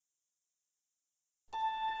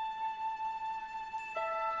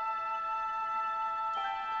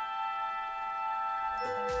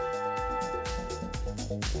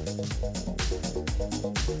Hello,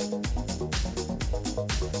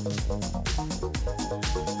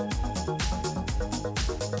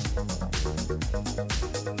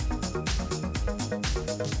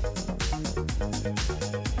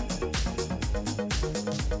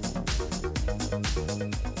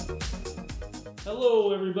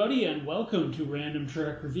 everybody, and welcome to Random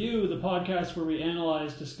Trek Review, the podcast where we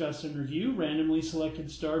analyze, discuss, and review randomly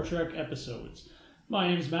selected Star Trek episodes. My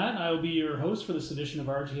name is Matt, and I will be your host for this edition of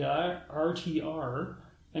RTR,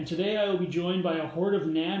 and today I will be joined by a horde of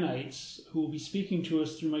nanites who will be speaking to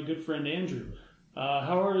us through my good friend Andrew.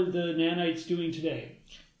 How are the nanites doing today?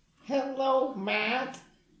 Hello, Matt.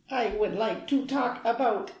 I would like to talk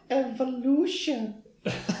about evolution.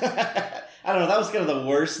 I don't know, that was kind of the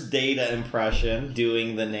worst Data impression,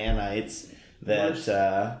 doing the nanites.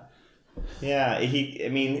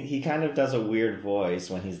 He kind of does a weird voice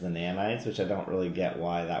when he's the nanites, which I don't really get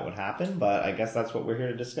why that would happen, but I guess that's what we're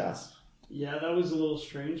here to discuss. Yeah, that was a little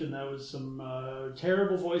strange, and that was some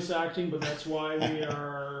terrible voice acting, but that's why we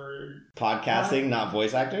are... Podcasting, not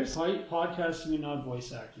voice actors? Podcasting and not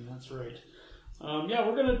voice acting, that's right. We're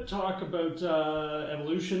going to talk about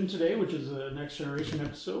evolution today, which is a Next Generation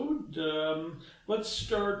episode. Let's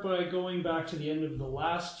start by going back to the end of the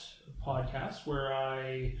last podcast, where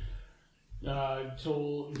I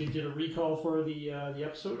did a recall for the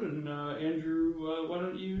episode. And Andrew, why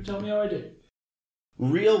don't you tell me how I did?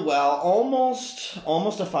 Real well, almost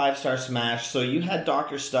a 5-star smash. So you had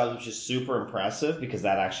Dr. Stubbs, which is super impressive because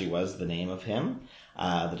that actually was the name of him.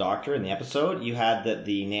 The doctor in the episode. You had that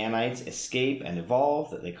the nanites escape and evolve,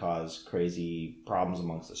 that they cause crazy problems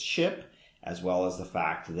amongst the ship, as well as the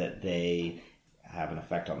fact that they have an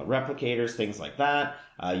effect on the replicators, things like that.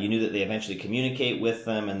 You knew that they eventually communicate with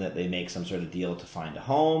them and that they make some sort of deal to find a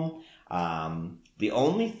home. The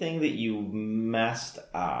only thing that you messed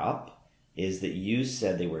up is that you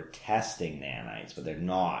said they were testing nanites, but they're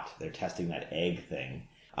not. They're testing that egg thing.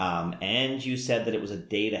 And you said that it was a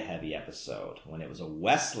Data-heavy episode when it was a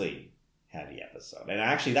Wesley-heavy episode. And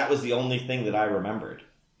actually, that was the only thing that I remembered.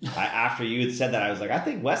 After you had said that, I was like, I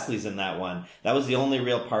think Wesley's in that one. That was the only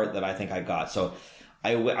real part that I think I got. So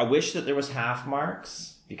I wish that there was half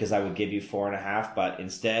marks, because I would give you 4.5. But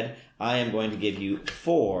instead, I am going to give you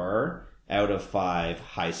 4 out of 5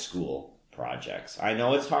 high school projects. I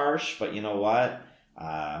know it's harsh, but you know what?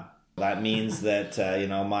 That means that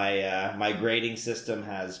my grading system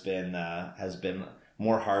has been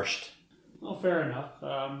more harshed. Well, fair enough.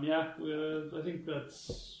 I think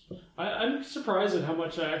that's. I'm surprised at how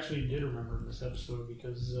much I actually did remember in this episode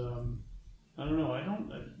because I don't know.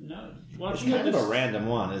 It's kind of a random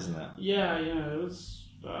one, isn't it? Yeah. It was.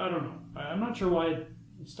 I don't know. I'm not sure why it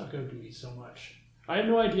stuck out to me so much. I had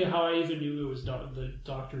no idea how I even knew it was the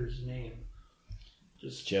doctor's name.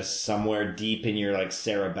 Just somewhere deep in your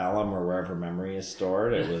cerebellum or wherever memory is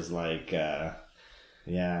stored. It was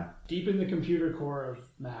deep in the computer core of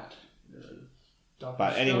Matt.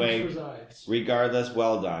 But anyway, regardless,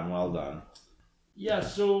 well done. Yeah.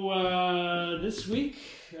 So this week,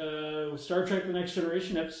 Star Trek: The Next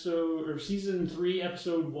Generation season 3,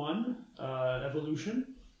 episode 1,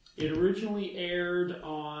 Evolution. It originally aired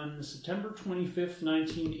on September 25th,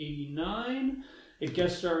 1989. It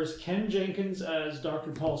guest stars Ken Jenkins as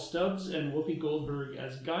Dr. Paul Stubbs and Whoopi Goldberg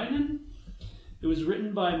as Guinan. It was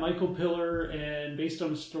written by Michael Piller and based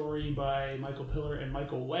on a story by Michael Piller and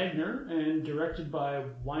Michael Wagner and directed by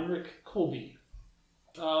Weinrich Colby.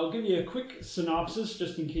 I'll give you a quick synopsis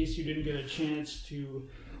just in case you didn't get a chance to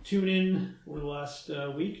tune in over the last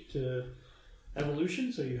week to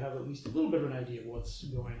Evolution, so you have at least a little bit of an idea of what's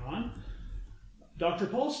going on. Dr.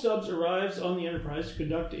 Paul Stubbs arrives on the Enterprise to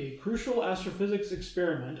conduct a crucial astrophysics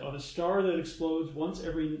experiment on a star that explodes once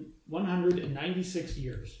every 196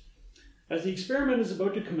 years. As the experiment is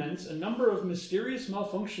about to commence, a number of mysterious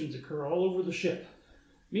malfunctions occur all over the ship.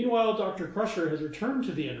 Meanwhile, Dr. Crusher has returned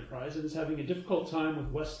to the Enterprise and is having a difficult time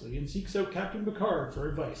with Wesley and seeks out Captain Picard for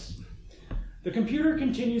advice. The computer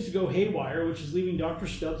continues to go haywire, which is leaving Dr.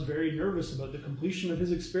 Stubbs very nervous about the completion of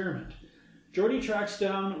his experiment. Geordi tracks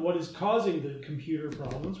down what is causing the computer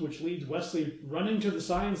problems, which leads Wesley running to the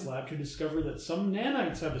science lab to discover that some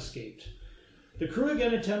nanites have escaped. The crew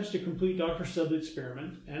again attempts to complete Dr. Stubbs'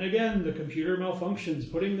 experiment, and again the computer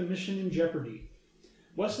malfunctions, putting the mission in jeopardy.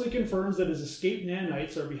 Wesley confirms that his escaped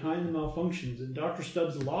nanites are behind the malfunctions, and Dr.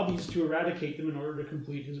 Stubbs lobbies to eradicate them in order to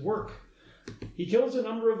complete his work. He kills a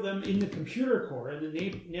number of them in the computer core, and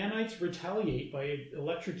the nanites retaliate by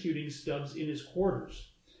electrocuting Stubbs in his quarters.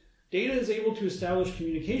 Data is able to establish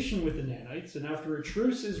communication with the nanites, and after a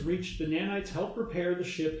truce is reached, the nanites help repair the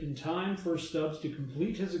ship in time for Stubbs to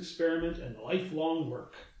complete his experiment and lifelong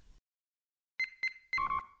work.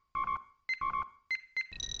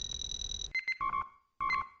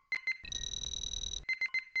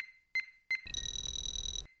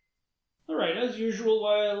 as usual,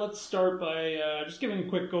 let's start by just giving a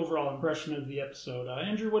quick overall impression of the episode.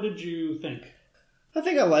 Andrew, what did you think? I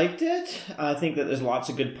think I liked it. I think that there's lots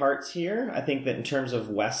of good parts here. I think that in terms of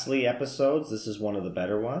Wesley episodes, this is one of the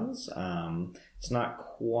better ones. It's not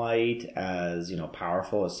quite as,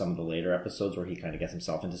 powerful as some of the later episodes where he kind of gets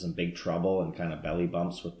himself into some big trouble and kind of belly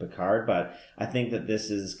bumps with Picard. But I think that this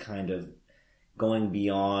is kind of going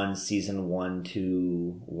beyond season 1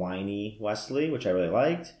 to whiny Wesley, which I really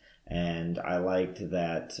liked. And I liked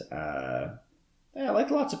that, I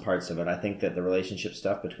liked lots of parts of it. I think that the relationship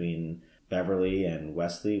stuff between Beverly and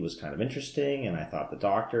Wesley was kind of interesting, and I thought the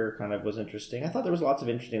Doctor kind of was interesting. I thought there was lots of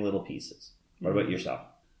interesting little pieces. What about yourself?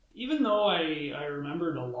 Even though I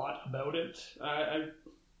remembered a lot about it, I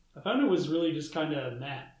found it was really just kind of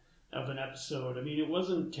meh of an episode. I mean, it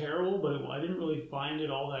wasn't terrible, but I didn't really find it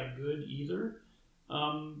all that good either.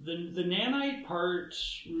 The nanite part,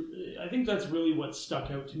 I think that's really what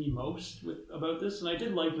stuck out to me most about this, and I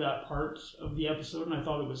did like that part of the episode, and I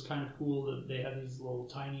thought it was kind of cool that they had these little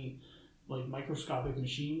tiny, like, microscopic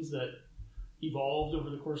machines that evolved over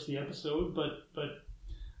the course of the episode, but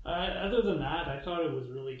other than that, I thought it was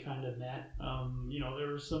really kind of meh. There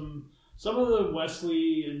were some of the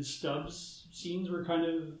Wesley and Stubbs scenes were kind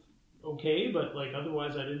of okay, but like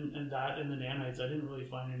otherwise I didn't, and that and the nanites, I didn't really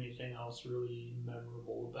find anything else really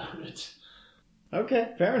memorable about it.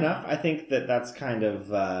 Okay, fair enough. I think that's kind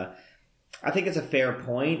of, I think it's a fair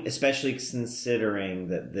point, especially considering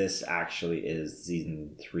that this actually is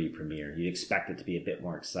season 3 premiere. You'd expect it to be a bit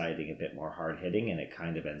more exciting, a bit more hard-hitting, and it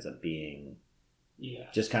kind of ends up being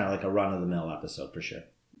just kind of like a run-of-the-mill episode for sure.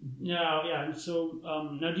 Yeah. So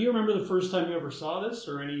now, do you remember the first time you ever saw this,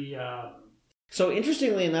 or any... So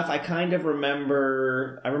interestingly enough, I kind of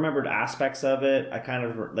remembered aspects of it. I kind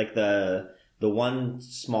of like the one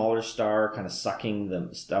smaller star kind of sucking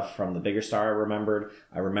the stuff from the bigger star.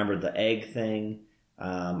 I remembered the egg thing.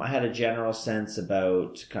 I had a general sense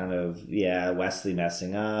about kind of, Wesley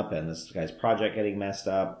messing up and this guy's project getting messed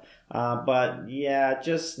up. But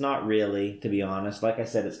just not really, to be honest. Like I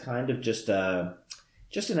said, it's kind of just an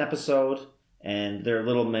episode. And there are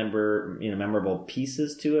little memorable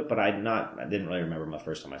pieces to it, but I didn't really remember my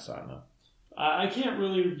first time I saw it. No, I can't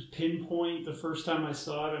really pinpoint the first time I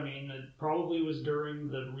saw it. I mean, it probably was during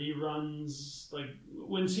the reruns, like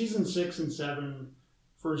when season 6 and 7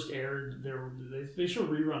 first aired. They show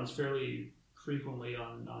reruns fairly frequently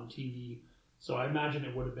on TV, so I imagine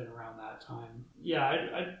it would have been around that time. Yeah,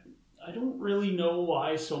 I don't really know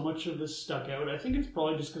why so much of this stuck out. I think it's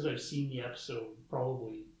probably just because I've seen the episode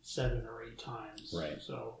probably 7 or 8 times. Right.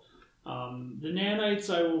 So the nanites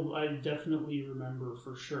I definitely remember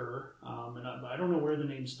for sure. And I don't know where the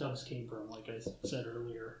name Stubbs came from, like I said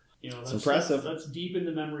earlier. That's impressive. That's deep in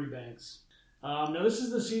the memory banks. Now this is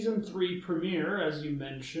the season 3 premiere, as you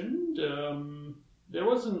mentioned. There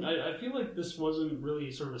wasn't. I feel like this wasn't really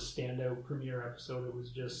sort of a standout premiere episode. It was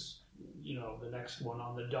just the next one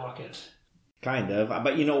on the docket. Kind of,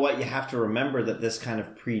 but you know what? You have to remember that this kind of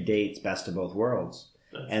predates Best of Both Worlds.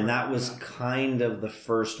 That was kind of the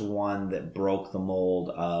first one that broke the mold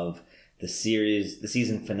of the series. The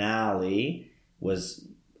season finale was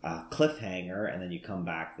a cliffhanger, and then you come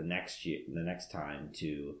back the next time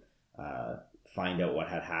to find out what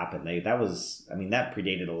had happened. That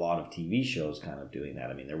predated a lot of TV shows kind of doing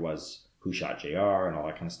that. I mean, there was Who Shot JR and all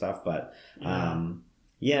that kind of stuff, but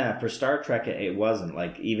for Star Trek, it wasn't.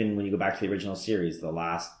 Like, even when you go back to the original series, the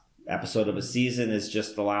last episode of a season is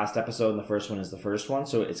just the last episode, and the first one is the first one.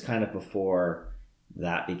 So it's kind of before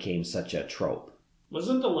that became such a trope.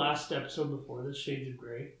 Wasn't the last episode before this Shades of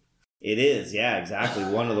Grey? It is, yeah, exactly.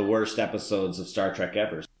 One of the worst episodes of Star Trek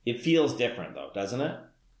ever. It feels different, though, doesn't it?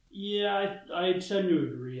 Yeah, I tend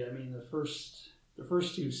to agree. I mean, the first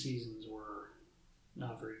 2 seasons were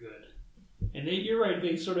not very good. And you're right,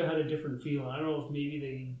 they sort of had a different feel. I don't know if maybe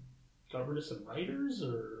they got rid of some writers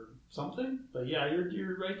or something, but yeah,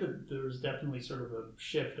 you're right that there's definitely sort of a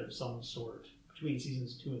shift of some sort between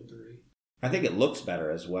seasons 2 and 3. I think it looks better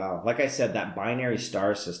as well. Like I said, that binary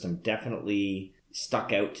star system definitely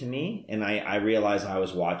stuck out to me, and I realized I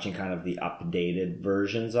was watching kind of the updated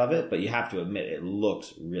versions of it, but you have to admit it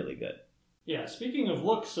looks really good. Yeah, speaking of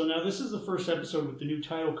looks, so now this is the first episode with the new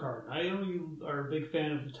title card. I know you are a big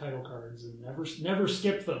fan of the title cards and never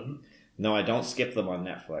skip them. No, I don't skip them on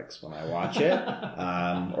Netflix when I watch it,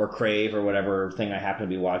 or Crave or whatever thing I happen to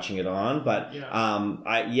be watching it on. But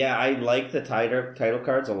I like the title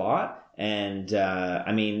cards a lot, and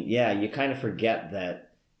you kind of forget that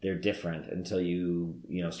they're different until you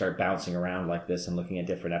start bouncing around like this and looking at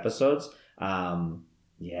different episodes.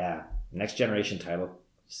 Next Generation title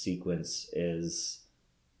sequence is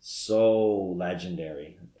so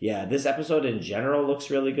legendary. Yeah, this episode in general looks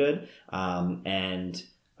really good. And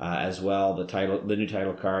as well, the new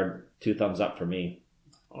title card, 2 thumbs up for me.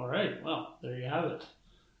 All right, well, there you have it.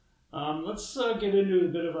 Let's get into a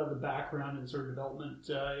bit of the background and sort of development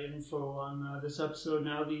info on this episode.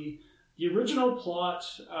 Now, the original plot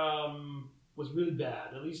was really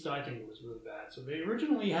bad. At least I think it was really bad. So they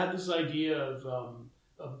originally had this idea of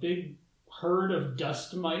a big herd of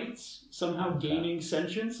dust mites somehow gaining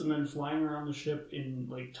sentience and then flying around the ship in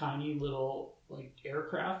like tiny little like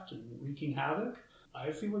aircraft and wreaking havoc.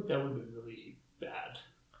 I feel like that would have been really bad.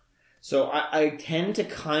 So I tend to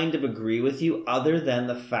kind of agree with you, other than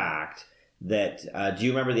the fact that, do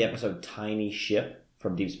you remember the episode Tiny Ship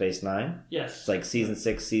from Deep Space Nine? Yes. It's like season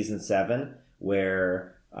 6, season 7,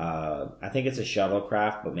 where I think it's a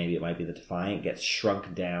shuttlecraft, but maybe it might be the Defiant, gets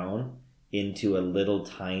shrunk down into a little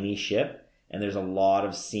tiny ship. And there's a lot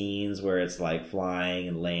of scenes where it's like flying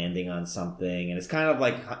and landing on something. And it's kind of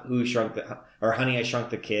like Honey, I Shrunk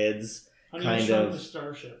the Kids. Honey, I Shrunk the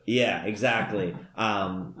Starship. Yeah, exactly.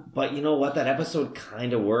 But you know what? That episode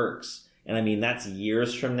kind of works. And I mean, that's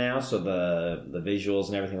years from now. So the visuals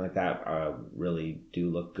and everything like that really do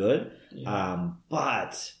look good. Yeah.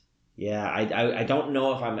 But yeah, I don't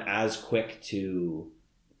know if I'm as quick to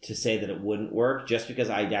say that it wouldn't work, just because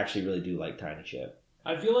I actually really do like Tiny Ship.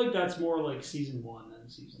 I feel like that's more like season 1 than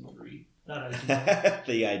season 3. That idea.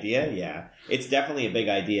 The idea, yeah, it's definitely a big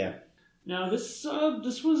idea. Now this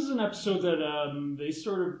was an episode that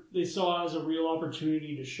they saw as a real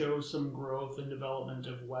opportunity to show some growth and development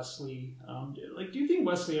of Wesley. Do you think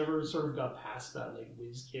Wesley ever sort of got past that like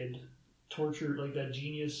whiz kid, tortured, like that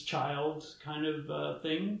genius child kind of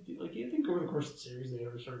thing? Like, do you think over the course of the series they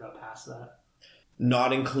ever sort of got past that?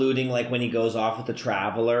 Not including like when he goes off with the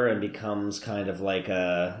Traveler and becomes kind of like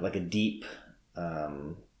a deep.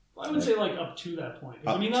 I would say like up to that point.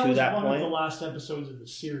 I mean, that was one of the last episodes of the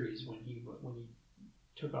series when he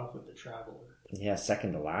took off with the Traveler. Yeah,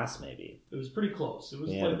 second to last maybe. It was pretty close. It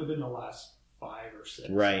was like within the last 5 or 6.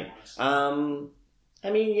 Right.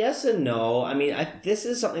 I mean, yes and no. I mean, this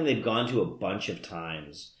is something they've gone to a bunch of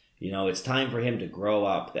times. You know, it's time for him to grow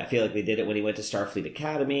up. I feel like they did it when he went to Starfleet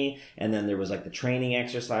Academy, and then there was like the training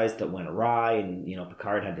exercise that went awry, and, you know,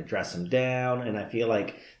 Picard had to dress him down. And I feel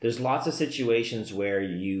like there's lots of situations where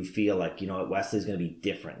you feel like, you know, Wesley's going to be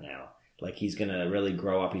different now. Like, he's going to really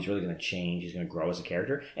grow up. He's really going to change. He's going to grow as a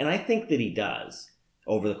character. And I think that he does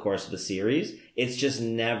over the course of the series. It's just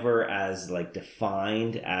never as, like,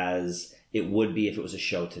 defined as it would be if it was a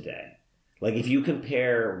show today. Like, if you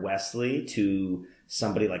compare Wesley to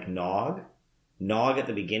somebody like Nog at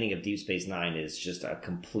the beginning of Deep Space Nine is just a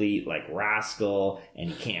complete, like, rascal, and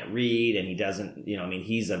he can't read, and he doesn't, you know, I mean,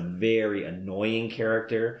 he's a very annoying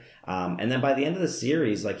character. And then by the end of the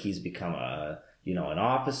series, like, he's become an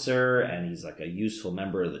officer, and he's like a useful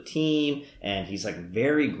member of the team, and he's like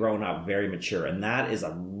very grown up, very mature, and that is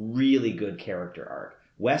a really good character arc.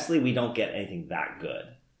 Wesley, we don't get anything that good.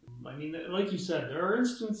 I mean, like you said, there are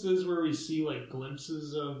instances where we see like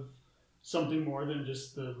glimpses of something more than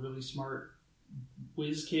just the really smart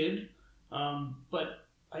whiz kid. But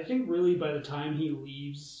I think really by the time he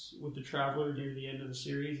leaves with the Traveler near the end of the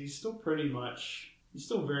series, he's still very much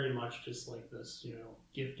just like this, you know,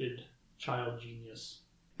 gifted child genius.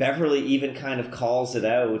 Beverly even kind of calls it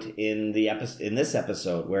out in this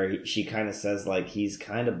episode where she kind of says like he's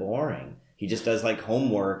kind of boring. He just does like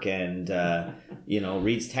homework and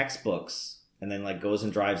reads textbooks and then like goes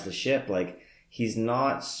and drives the ship. Like, he's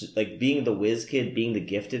not like being the whiz kid, being the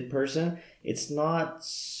gifted person. It's not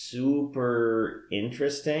super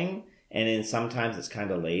interesting, and sometimes it's kind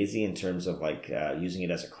of lazy in terms of like using it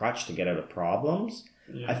as a crutch to get out of problems.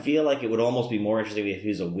 Yeah. I feel like it would almost be more interesting if he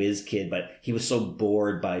was a whiz kid, but he was so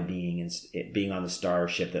bored by being on the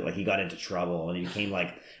starship that like he got into trouble and he became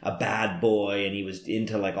like a bad boy, and he was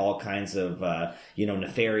into like all kinds of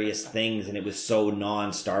nefarious things, and it was so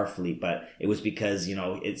non-Starfleet, but it was because, you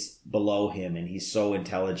know, it's below him and he's so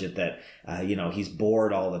intelligent that he's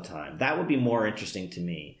bored all the time. That would be more interesting to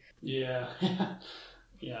me. Yeah.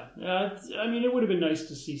 Yeah. I mean, it would have been nice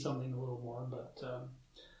to see something a little more, but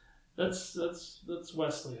that's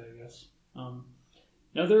Wesley, I guess.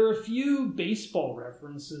 Now, there are a few baseball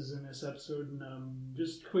references in this episode, and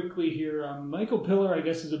just quickly here, Michael Piller, I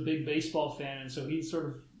guess, is a big baseball fan, and so he sort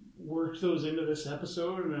of worked those into this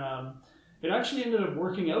episode, and it actually ended up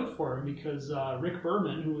working out for him because Rick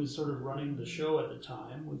Berman, who was sort of running the show at the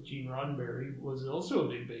time with Gene Roddenberry, was also a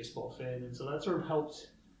big baseball fan, and so that sort of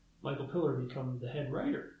helped Michael Piller become the head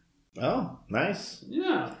writer. Oh, nice.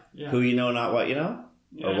 Yeah. Who you know, not what you know?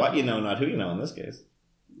 Yeah. Or what you know, not who you know in this case.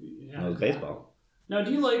 Yeah, knows baseball. Now,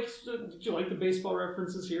 did you like the baseball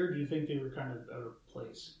references here? Or do you think they were kind of out of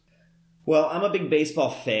place? Well, I'm a big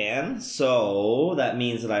baseball fan, so that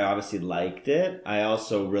means that I obviously liked it. I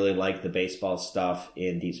also really like the baseball stuff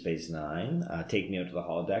in Deep Space Nine. Take Me Out to the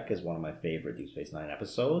Holodeck is one of my favorite Deep Space Nine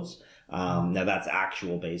episodes. Now, that's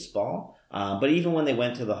actual baseball. But even when they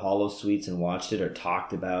went to the Holo Suites and watched it or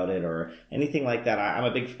talked about it or anything like that, I'm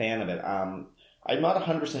a big fan of it. I'm not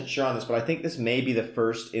 100% sure on this, but I think this may be the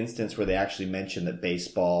first instance where they actually mention that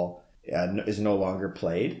baseball is no longer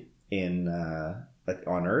played in... like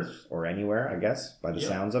on Earth or anywhere, I guess, by the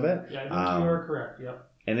sounds of it. Yeah, I think you are correct, yep.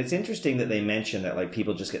 And it's interesting that they mention that like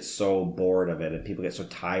people just get so bored of it and people get so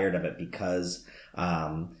tired of it because,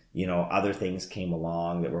 other things came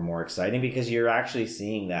along that were more exciting, because you're actually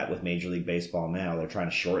seeing that with Major League Baseball now. They're trying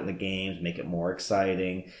to shorten the games, make it more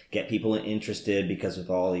exciting, get people interested, because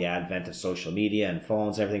with all the advent of social media and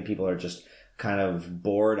phones and everything, people are just kind of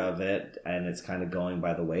bored of it, and it's kind of going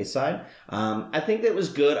by the wayside. I think that was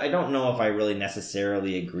good. I don't know if I really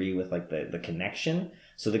necessarily agree with like the connection.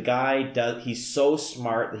 So the guy he's so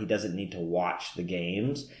smart that he doesn't need to watch the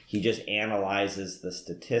games. He just analyzes the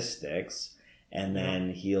statistics, and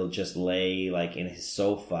then he'll just lay like in his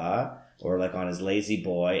sofa or like on his lazy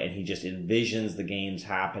boy, and he just envisions the games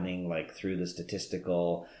happening like through the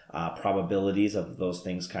statistical probabilities of those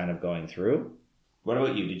things kind of going through. What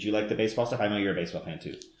about you? Did you like the baseball stuff? I know you're a baseball fan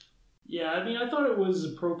too. Yeah, I mean, I thought it was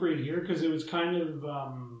appropriate here because it was kind of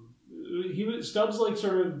Stubbs like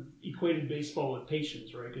sort of equated baseball with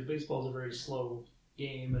patience, right? Because baseball is a very slow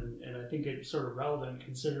game, and I think it's sort of relevant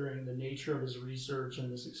considering the nature of his research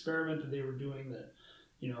and this experiment that they were doing that,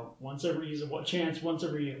 once every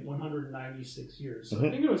 196 years. So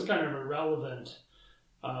I think it was kind of a relevant,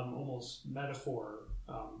 almost metaphor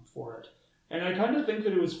for it. And I kind of think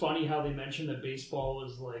that it was funny how they mentioned that baseball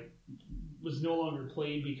was no longer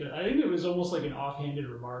played, because I think it was almost like an offhanded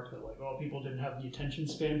remark that people didn't have the attention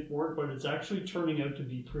span for it, but it's actually turning out to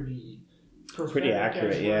be pretty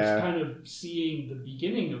accurate. As yeah, kind of seeing the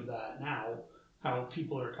beginning of that now, how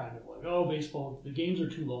people are kind of like, oh, baseball, the games are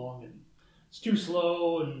too long and it's too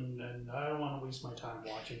slow, and I don't want to waste my time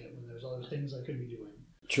watching it when there's other things I could be doing.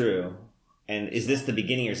 True. And is this the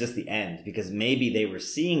beginning or is this the end? Because maybe they were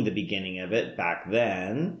seeing the beginning of it back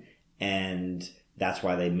then, and that's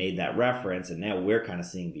why they made that reference, and now we're kind of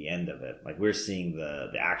seeing the end of it. Like, we're seeing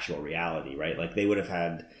the actual reality, right? Like, they would have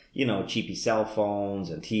had, cheapy cell phones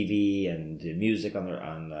and TV and music on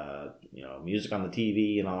the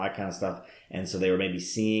TV and all that kind of stuff. And so they were maybe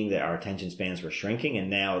seeing that our attention spans were shrinking, and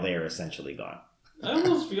now they are essentially gone. I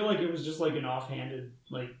almost feel like it was just like an offhanded,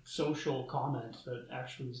 social comment that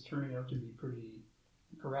actually is turning out to be pretty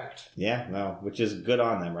correct. Yeah, no, which is good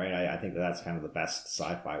on them, right? I think that's kind of the best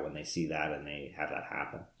sci-fi when they see that and they have that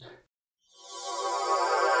happen.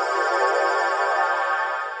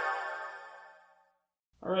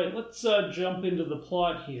 All right, let's jump into the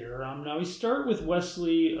plot here. Now we start with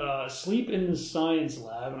Wesley asleep in the science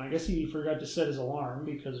lab, and I guess he forgot to set his alarm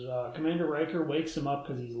because Commander Riker wakes him up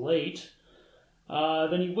because he's late.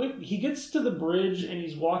 Then he gets to the bridge and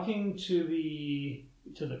he's walking to the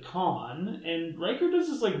con, and Riker does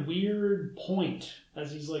this weird point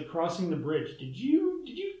as he's crossing the bridge. Did you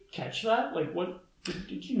catch that? What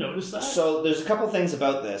did you notice that? So there's a couple things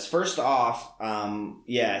about this. First off,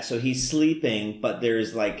 so he's sleeping, but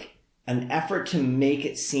there's an effort to make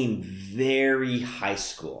it seem very high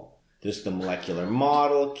school. There's the molecular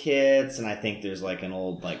model kits, and I think there's an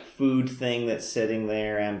old food thing that's sitting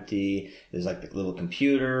there empty. There's the little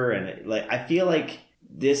computer, and I feel like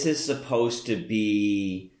this is supposed to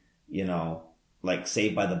be,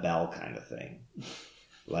 Saved by the Bell kind of thing.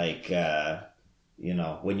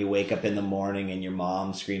 When you wake up in the morning and your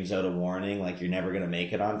mom screams out a warning, you're never going to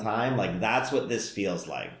make it on time. That's what this feels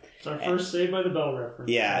like. It's our first Saved by the Bell reference.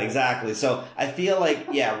 Yeah, exactly. So I feel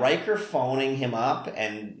Riker phoning him up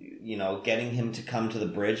and, getting him to come to the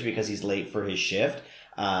bridge because he's late for his shift,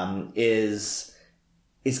 is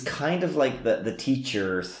kind of like the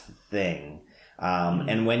teacher thing.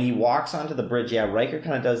 And when he walks onto the bridge, Riker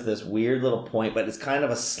kind of does this weird little point, but it's kind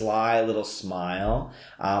of a sly little smile.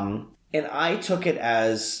 And I took it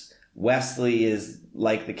as Wesley is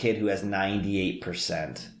like the kid who has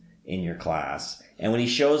 98% in your class. And when he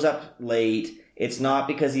shows up late, it's not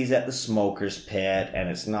because he's at the smoker's pit, and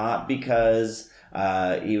it's not because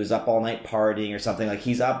he was up all night partying or something.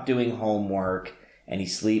 He's up doing homework, and he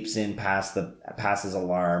sleeps in past his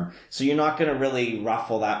alarm. So you're not going to really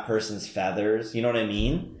ruffle that person's feathers. You know what I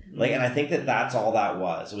mean? And I think that's all that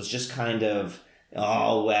was. It was just kind of,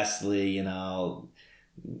 oh, Wesley,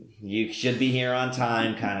 you should be here on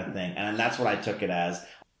time kind of thing. And that's what I took it as.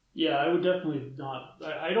 Yeah, I would definitely not.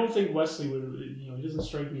 I don't think Wesley would. He doesn't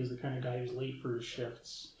strike me as the kind of guy who's late for his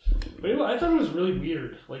shifts. But anyway, I thought it was really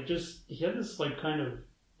weird. Like, just he had this like kind of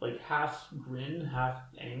like half grin, half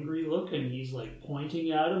angry look, and he's like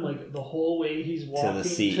pointing at him like the whole way he's walking the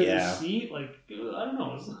seat. Like, I don't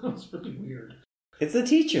know, it's really weird. It's the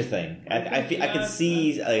teacher thing. I could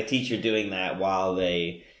see a teacher doing that while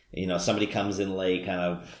they, somebody comes in late, kind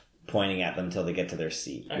of pointing at them until they get to their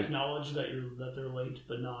seat. Acknowledge that they're late,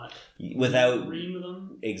 but not without scream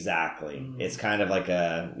them. Exactly. Mm-hmm. It's kind of like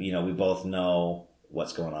we both know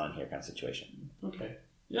what's going on here kind of situation. Okay.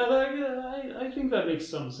 Yeah, I think that makes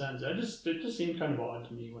some sense. It just seemed kind of odd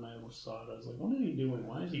to me when I saw it. I was like, what is he doing?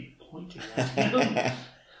 Why is he pointing at him?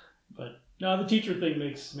 But no, the teacher thing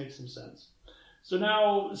makes some sense. So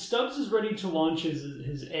now Stubbs is ready to launch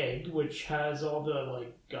his egg, which has all the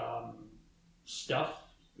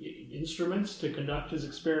instruments to conduct his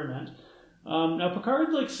experiment. Now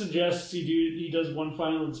Picard suggests he does one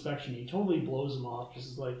final inspection. He totally blows him off.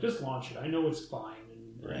 Just launch it. I know it's fine.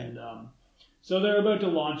 And so they're about to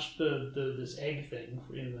launch this egg thing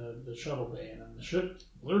in the shuttle bay, and then the ship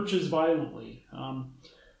lurches violently.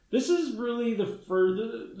 This is really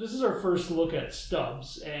this is our first look at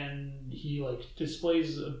Stubbs, and he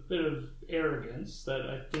displays a bit of arrogance that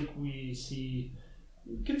I think we see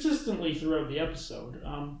consistently throughout the episode.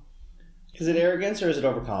 Is it arrogance or is it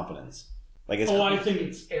overconfidence? I think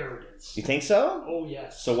it's arrogance. You think so? Oh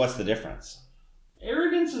yes. So what's the difference?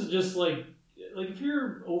 Arrogance is just if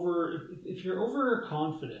you're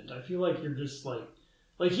overconfident, I feel like you're just like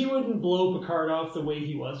he wouldn't blow Picard off the way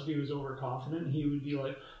he was if he was overconfident. He would be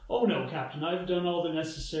like, "Oh no, Captain, I've done all the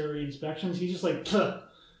necessary inspections." He's just like, "Puh,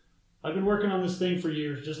 I've been working on this thing for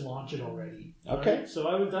years. Just launch it already." Okay. Right?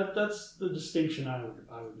 So that's the distinction I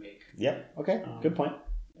would make. Yep. Okay. Good point.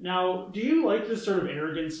 Now, do you like this sort of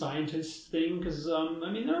arrogant scientist thing? Because, there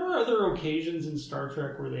are other occasions in Star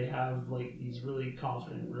Trek where they have, these really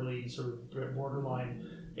confident, really sort of borderline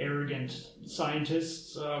arrogant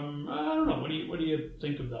scientists. I don't know. What do you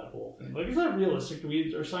think of that whole thing? Is that realistic?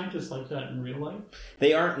 Are scientists like that in real life?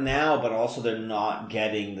 They aren't now, but also they're not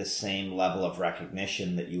getting the same level of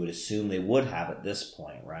recognition that you would assume they would have at this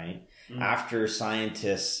point, right? Mm-hmm. After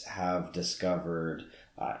scientists have discovered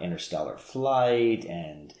interstellar flight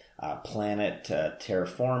and planet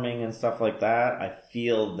terraforming and stuff like that, I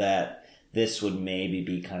feel that this would maybe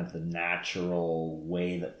be kind of the natural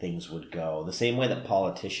way that things would go. The same way that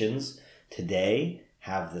politicians today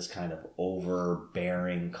have this kind of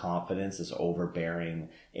overbearing confidence, this overbearing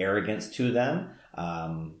arrogance to them.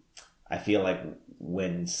 I feel like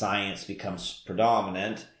when science becomes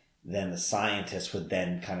predominant, then the scientists would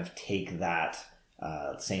then kind of take that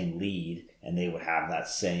same lead, and they would have that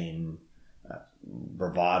same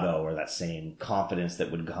bravado or that same confidence that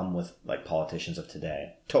would come with politicians of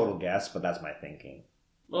today. Total guess, but that's my thinking.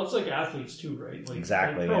 Well, it's like athletes too, right?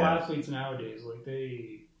 Exactly. Pro athletes nowadays,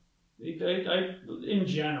 they in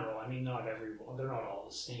general, not everyone, they're not all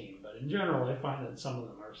the same, but in general, I find that some of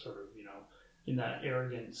them are sort of, in that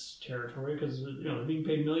arrogance territory because, they're being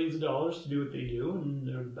paid millions of dollars to do what they do, and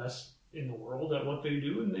they're the best in the world at what they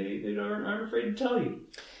do, and they aren't afraid to tell you.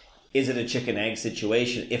 Is it a chicken-egg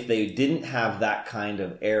situation? If they didn't have that kind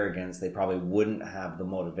of arrogance, they probably wouldn't have the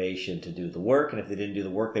motivation to do the work. And if they didn't do the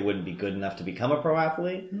work, they wouldn't be good enough to become a pro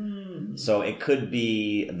athlete. Mm-hmm. So it could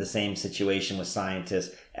be the same situation with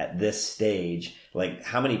scientists at this stage.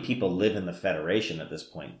 How many people live in the Federation at this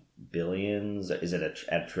point? Billions? Is it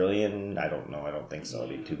a trillion? I don't know. I don't think so.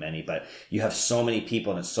 It'd be too many. But you have so many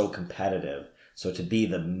people and it's so competitive. So to be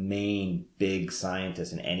the main big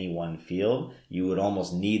scientist in any one field, you would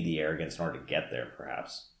almost need the arrogance in order to get there,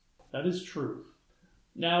 perhaps. That is true.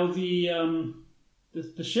 Now, the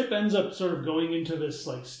ship ends up sort of going into this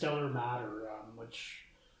stellar matter, which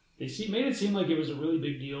they made it seem like it was a really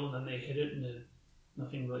big deal, and then they hit it, and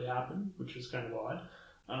nothing really happened, which is kind of odd.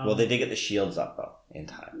 Well, they did get the shields up though in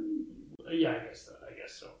time. Yeah, I guess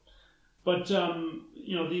so. But,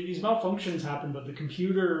 these malfunctions happen, but the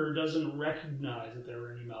computer doesn't recognize that there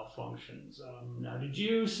were any malfunctions. Now, did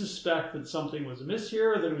you suspect that something was amiss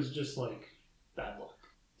here, or that it was just, bad luck?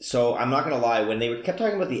 So, I'm not going to lie. When they kept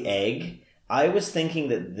talking about the egg, I was thinking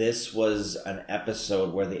that this was an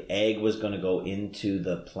episode where the egg was going to go into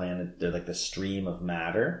the planet, the stream of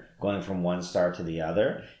matter, going from one star to the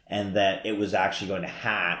other, and that it was actually going to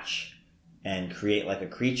hatch and create a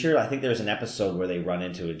creature. I think there's an episode where they run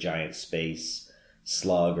into a giant space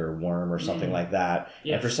slug or worm or something like that.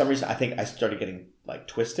 Yes. And for some reason, I think I started getting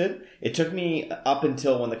twisted. It took me up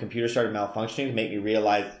until when the computer started malfunctioning to make me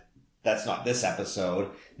realize that's not this episode.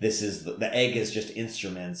 This is the egg is just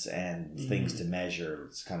instruments and things to measure.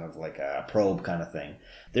 It's kind of like a probe kind of thing.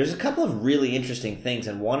 There's a couple of really interesting things,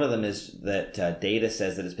 and one of them is that Data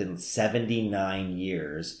says that it's been 79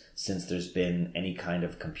 years since there's been any kind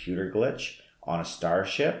of computer glitch on a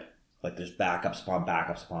starship. Like there's backups upon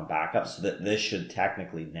backups upon backups, so that this should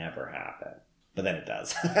technically never happen. But then it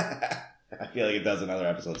does. I feel like it does in other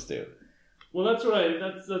episodes too. Well, that's what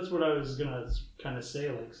I was gonna kind of say.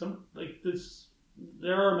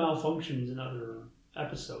 There are malfunctions in other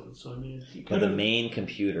episodes. So I mean, but the main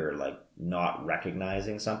computer not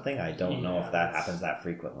recognizing something, I don't know if that happens that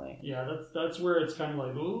frequently. Yeah, that's where it's kind of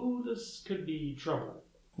like, oh, this could be trouble.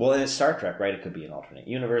 Well, and it's Star Trek, right? It could be an alternate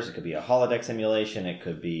universe. It could be a holodeck simulation. It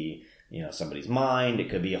could be, somebody's mind. It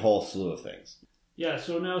could be a whole slew of things. Yeah,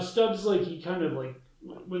 so now Stubbs, he kind of,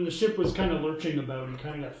 when the ship was kind of lurching about, he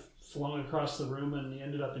kind of got flung across the room and he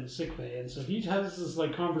ended up in sickbay. And so he has this,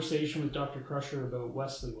 conversation with Dr. Crusher about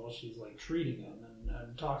Wesley while she's, treating him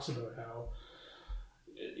and talks about how,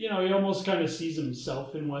 he almost kind of sees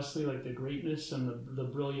himself in Wesley, the greatness and the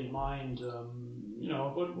brilliant mind.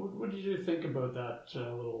 What did you think about that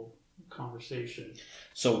little conversation?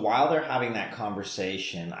 So while they're having that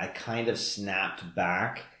conversation, I kind of snapped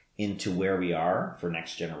back into where we are for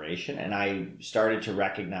Next Generation, and I started to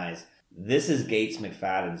recognize this is Gates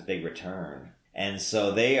McFadden's big return. And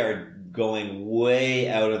so they are going way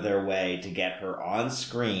out of their way to get her on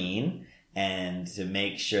screen and to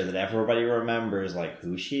make sure that everybody remembers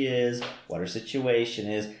who she is, what her situation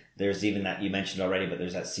is. There's even that you mentioned already, but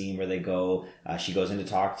there's that scene where she goes in to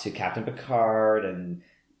talk to Captain Picard and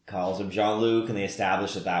calls him Jean-Luc, and they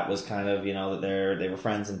establish that was kind of, that they were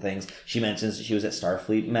friends and things. She mentions that she was at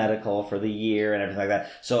Starfleet Medical for the year and everything like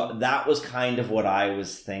that. So that was kind of what I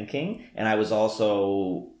was thinking. And I was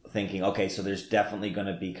also thinking, okay, so there's definitely going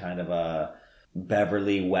to be kind of a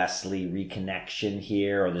Beverly Wesley reconnection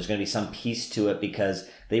here, or there's going to be some piece to it, because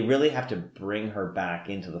they really have to bring her back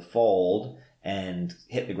into the fold and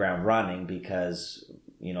hit the ground running, because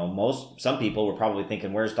some people were probably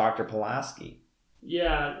thinking, where's Dr. Pulaski?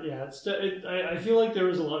 Yeah. I feel like there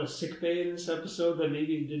was a lot of sickbay in this episode that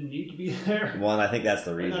maybe didn't need to be there. Well, and I think that's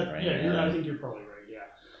the reason, right? Yeah, I think you're probably right. Yeah,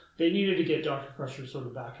 they needed to get Dr. Crusher sort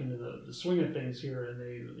of back into the swing of things here, and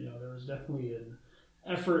there was definitely an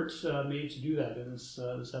effort made to do that in this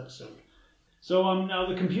episode. So now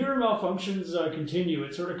the computer malfunctions continue.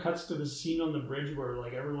 It sort of cuts to the scene on the bridge where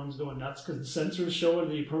everyone's going nuts because the sensors show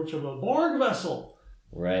the approach of a Borg vessel.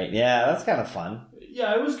 Right. Yeah, that's kind of fun.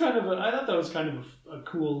 Yeah, it was kind of I thought that was kind of a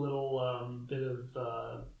cool little bit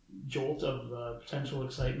of jolt of potential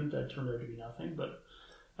excitement that turned out to be nothing. But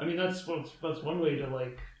I mean, that's one way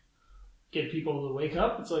to get people to wake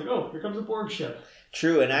up. It's oh, here comes a Borg ship.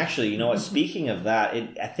 True, and actually, you know what? Speaking of that,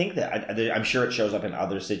 I think that I'm sure it shows up in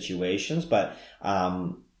other situations, but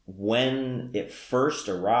when it first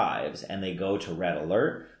arrives and they go to Red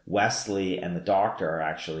Alert, Wesley and the Doctor are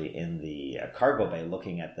actually in the cargo bay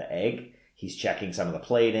looking at the egg. He's checking some of the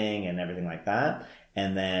plating and everything like that.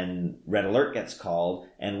 And then Red Alert gets called,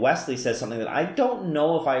 and Wesley says something that I don't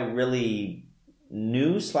know if I really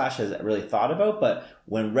knew / has really thought about, but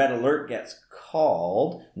when Red Alert gets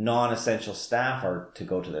called, non-essential staff are to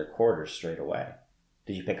go to their quarters straight away.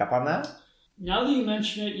 Did you pick up on that? Now that you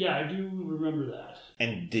mention it, yeah, I do remember that.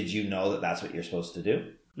 And did you know that that's what you're supposed to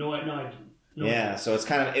do? No, I didn't. No, yeah, so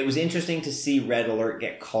it was interesting to see Red Alert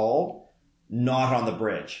get called, not on the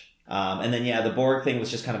bridge. And then, the Borg thing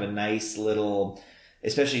was just kind of a nice little,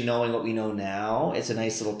 especially knowing what we know now, it's a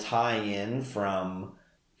nice little tie-in from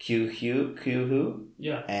Q-Who,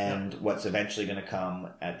 and what's eventually going to come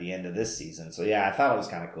at the end of this season. So, I thought it was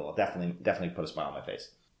kind of cool. Definitely put a smile on my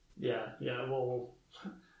face. Yeah, well,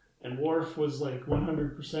 and Worf was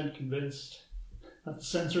 100% convinced that the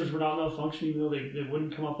sensors were not malfunctioning, even though they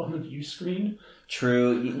wouldn't come up on the view screen.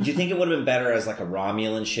 True. Do you think it would have been better as a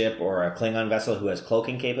Romulan ship or a Klingon vessel who has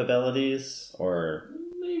cloaking capabilities? Or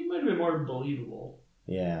it might have been more believable.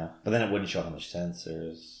 Yeah, but then it wouldn't show how much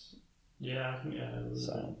sensors. Yeah. It was,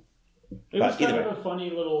 so. It was kind of a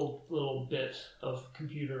funny little bit of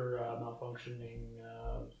computer malfunctioning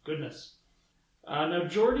goodness. Now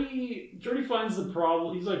Geordi finds the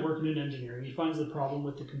problem. He's working in engineering. He finds the problem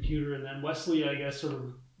with the computer, and then Wesley, I guess, sort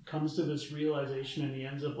of comes to this realization, and he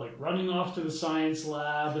ends up running off to the science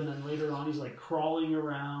lab, and then later on he's crawling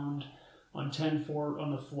around on 10-4 on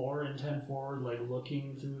the floor in 10-4,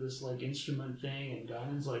 looking through this instrument thing, and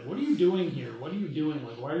Guinan's "What are you doing here? What are you doing?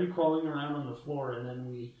 Why are you crawling around on the floor?" And then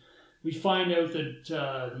we find out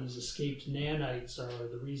that these escaped nanites are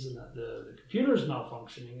the reason that the computer is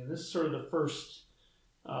malfunctioning, and this is sort of the first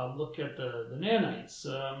look at the nanites.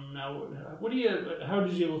 Now, how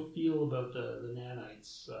did you feel about the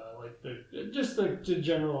nanites? Like the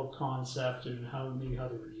general concept and how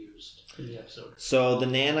they were used in the episode. So the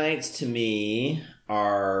nanites to me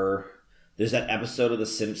are... There's that episode of The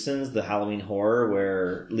Simpsons, the Halloween Horror,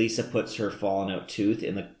 where Lisa puts her fallen out tooth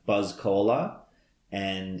in the Buzz Cola,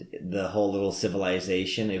 and the whole little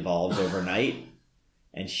civilization evolves overnight,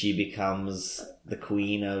 and she becomes the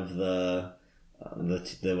queen of the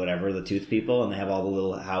tooth people, and they have all the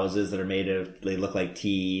little houses that are made of, they look like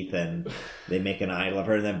teeth, and they make an idol of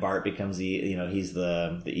her, and then Bart becomes he's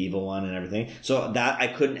the evil one and everything. So that, I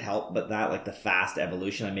couldn't help but that, like the fast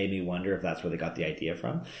evolution, it made me wonder if that's where they got the idea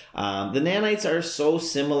from. The nanites are so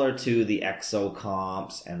similar to the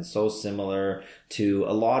exocomps, and so similar to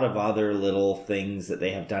a lot of other little things that they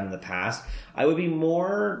have done in the past. I would be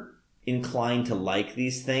more inclined to like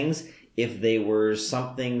these things if they were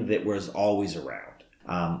something that was always around.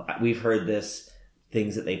 We've heard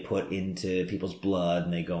things that they put into people's blood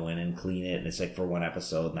and they go in and clean it and it's like for one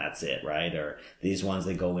episode and that's it, right? Or these ones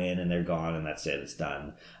they go in and they're gone and that's it, it's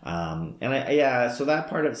done. So that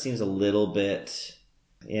part of it seems a little bit,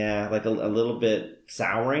 like a little bit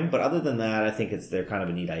souring. But other than that, I think they're kind of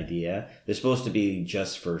a neat idea. They're supposed to be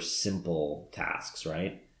just for simple tasks,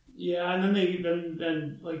 right? Yeah, and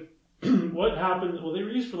then like what happened? Well, they were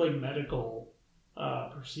used for like medical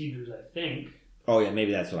procedures, I think. Oh yeah,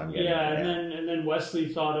 maybe that's what I'm getting. Yeah, and then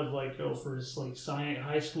Wesley thought of like, for his like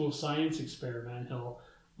high school science experiment, he'll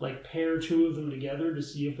like pair two of them together to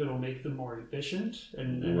see if it'll make them more efficient.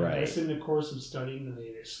 And I guess in the course of studying them, they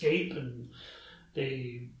escape and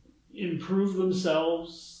they improve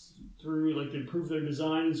themselves through like they improve their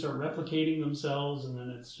design and start replicating themselves, and then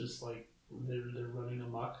it's just like they're running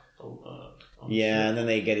amok. And then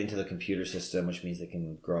they get into the computer system, which means they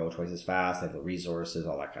can grow twice as fast, they have the resources,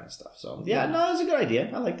 all that kind of stuff. So it was a good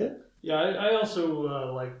idea. I liked it. Yeah, I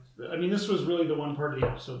also liked. I mean, this was really the one part of the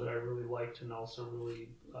episode that I really liked, and also really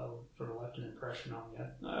sort of left an impression on me.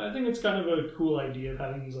 I think it's kind of a cool idea of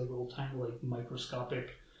having these like little tiny like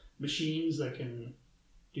microscopic machines that can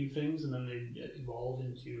do things, and then they evolve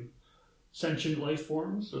into sentient life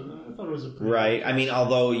forms. So I thought it was a pretty right. I mean,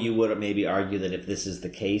 although you would maybe argue that if this is the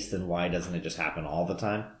case, then why doesn't it just happen all the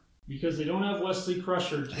time? Because they don't have Wesley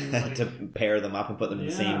Crusher to like, to pair them up and put them in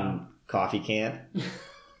the same coffee can.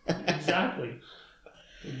 Exactly.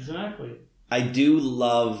 I do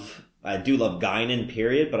love Guinan,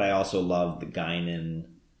 period, but I also love the Guinan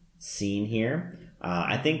scene here.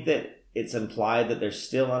 I think that it's implied that they're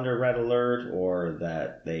still under red alert, or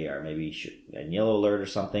that they are maybe in yellow alert or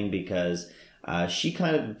something, because she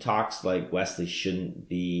kind of talks like Wesley shouldn't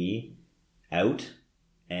be out,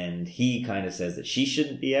 and he kind of says that she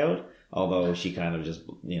shouldn't be out, although she kind of just,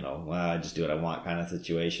 I just do what I want kind of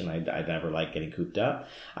situation. I never like getting cooped up.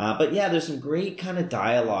 But yeah, there's some great kind of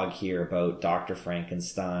dialogue here about Dr.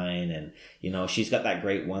 Frankenstein, and, she's got that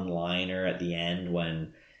great one-liner at the end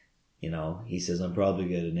when, he says, I'm probably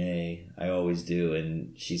get an A. I always do.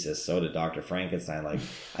 And she says, so did Dr. Frankenstein. Like,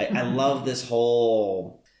 I love this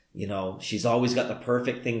whole, she's always got the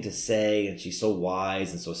perfect thing to say, and she's so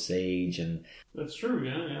wise and so sage. And that's true.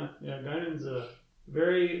 Yeah. Guinan's a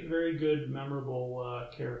very, very good, memorable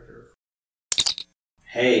character.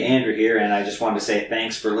 Hey, Andrew here, and I just wanted to say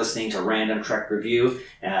thanks for listening to Random Trek Review.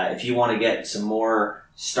 If you want to get some more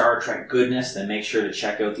Star Trek goodness, then make sure to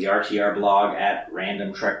check out the RTR blog at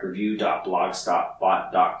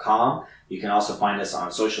randomtrekreview.blogspot.com. You can also find us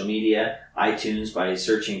on social media, iTunes by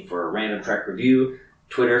searching for Random Trek Review,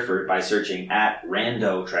 Twitter by searching at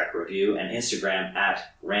Rando Trek Review, and Instagram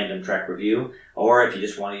at Random Trek Review. Or if you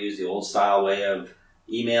just want to use the old style way of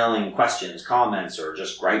emailing questions, comments, or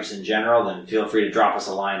just gripes in general, then feel free to drop us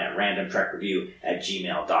a line at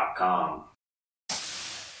randomtrekreview@gmail.com.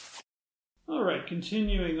 All right,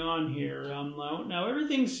 continuing on here. Now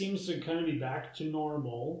everything seems to kind of be back to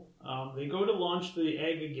normal. They go to launch the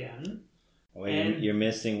egg again. Wait, you're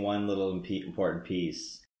missing one little important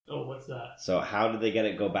piece. Oh, what's that? So how did they get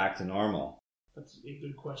it go back to normal? That's a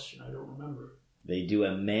good question. I don't remember. They do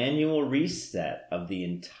a manual reset of the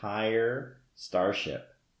entire starship.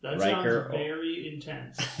 That sounds very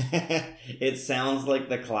intense. It sounds like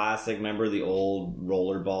the classic, remember the old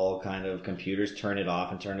rollerball kind of computers, turn it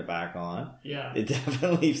off and turn it back on? Yeah. It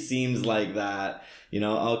definitely seems like that.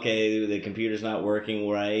 Okay, the computer's not working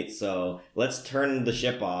right, so let's turn the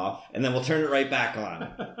ship off, and then we'll turn it right back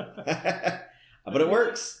on. But it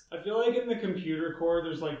works. I feel like in the computer core,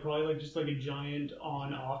 there's probably just a giant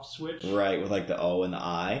on-off switch. Right, with the O and the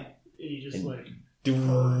I. And you just pull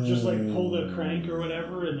the crank or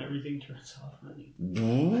whatever, and everything turns off.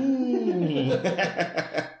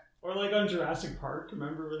 Or like on Jurassic Park,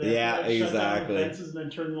 remember where they Yeah, have to, like, shut down exactly. the fences and then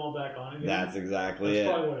turn them all back on again? That's exactly That's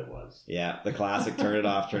it. probably what it was. Yeah, the classic turn it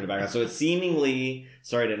off, turn it back on. So it's seemingly,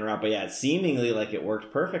 sorry to interrupt, but yeah, it's seemingly like it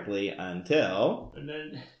worked perfectly until... And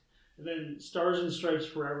then Stars and Stripes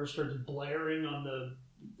Forever starts blaring on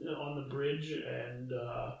the bridge, and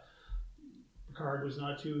Picard was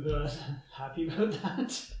not too happy about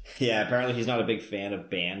that. Yeah, apparently he's not a big fan of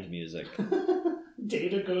band music.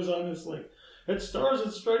 Data goes on this like, it's Stars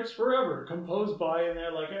and Stripes Forever, composed by, and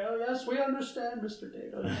they're like, oh yes, we understand, Mr.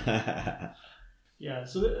 Data. Yeah,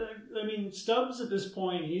 so I mean, Stubbs at this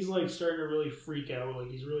point, he's like starting to really freak out. Like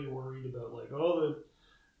he's really worried about like, oh,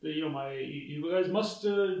 you guys must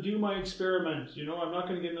do my experiment. I'm not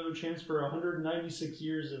going to get another chance for 196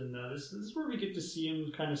 years, and this is where we get to see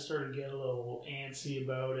him kind of start to get a little antsy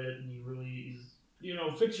about it, and he's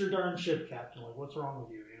fix your darn ship, Captain. Like, what's wrong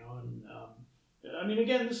with you? And I mean,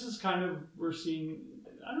 again, this is kind of we're seeing.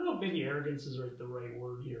 I don't know if maybe arrogance is the right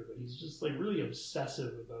word here, but he's just like really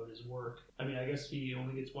obsessive about his work. I mean, I guess he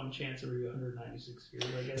only gets one chance every 196 years,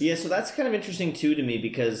 I guess. Yeah, so that's kind of interesting too to me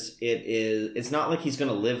because it's not like he's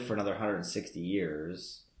going to live for another 160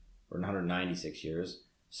 years or 196 years.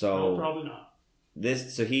 So no, probably not.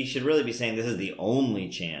 So he should really be saying this is the only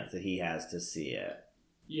chance that he has to see it.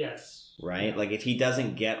 Yes. Right? Yeah. Like if he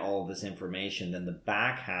doesn't get all this information, then the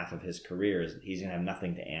back half of his career he's going to have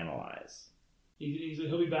nothing to analyze.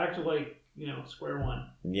 He'll be back to square one.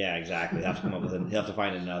 Yeah, exactly. He'll have to come up with he'll have to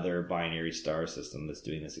find another binary star system that's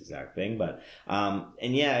doing this exact thing. But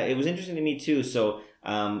and yeah, it was interesting to me too. So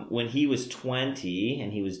when he was 20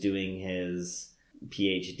 and he was doing his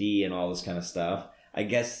PhD and all this kind of stuff, I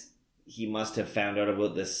guess he must have found out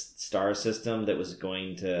about this star system that was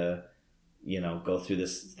going to go through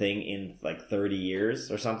this thing in like 30 years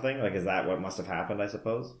or something. Like, is that what must have happened? I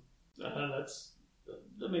suppose.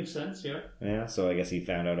 That makes sense, yeah. Yeah, so I guess he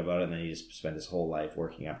found out about it and then he just spent his whole life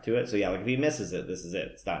working up to it. So yeah, like if he misses it, this is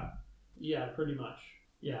it. It's done. Yeah, pretty much.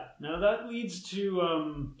 Yeah. Now that leads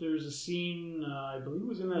to, there's a scene, I believe it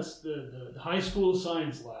was in the high school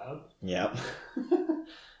science lab. Yep.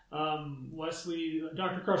 Wesley,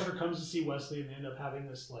 Dr. Crusher comes to see Wesley and they end up having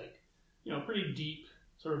this pretty deep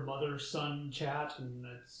sort of mother-son chat, and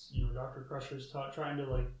that's, Dr. Crusher's trying to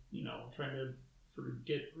sort of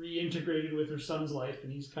get reintegrated with her son's life,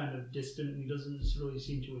 and he's kind of distant and he doesn't really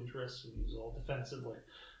seem too interested. He's all defensive, like,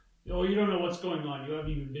 oh, you don't know what's going on. You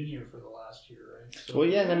haven't even been here for the last year, right? So, well,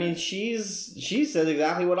 yeah, and I mean, she said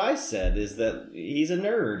exactly what I said, is that he's a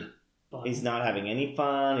nerd. Fun. He's not having any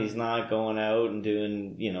fun. He's not going out and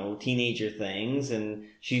doing, teenager things. And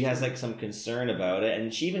she has like some concern about it.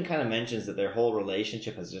 And she even kind of mentions that their whole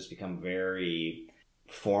relationship has just become very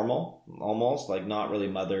formal, almost like not really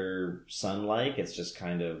mother-son like. It's just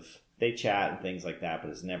kind of, they chat and things like that,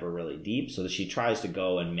 but it's never really deep. So she tries to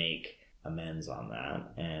go and make amends on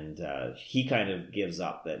that. And he kind of gives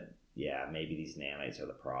up that, yeah, maybe these nanites are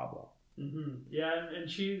the problem. Mm-hmm. Yeah,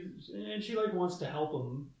 and she wants to help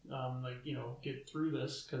him, get through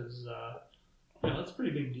this because that's a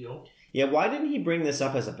pretty big deal. Yeah, why didn't he bring this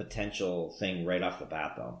up as a potential thing right off the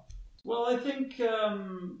bat, though? Well, I think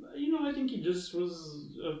I think he just was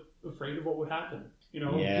afraid of what would happen.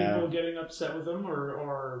 People getting upset with him,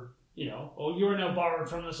 or oh, you're now borrowed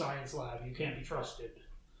from the science lab. You can't be trusted.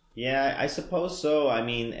 Yeah, I suppose so. I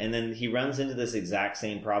mean, and then he runs into this exact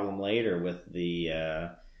same problem later with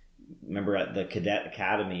the. Remember at the cadet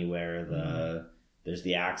academy where there's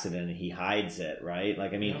the accident and he hides it, right?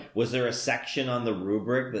 Like, I mean, was there a section on the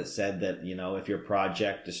rubric that said that, if your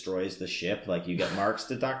project destroys the ship, like you get marks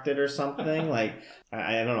deducted or something? Like,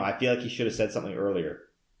 I don't know. I feel like he should have said something earlier.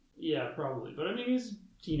 Yeah, probably. But I mean, he's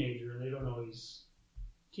a teenager and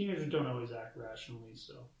teenagers don't always act rationally,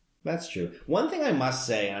 so. That's true. One thing I must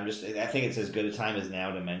say, I think it's as good a time as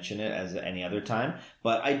now to mention it as any other time,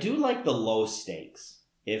 but I do like the low stakes.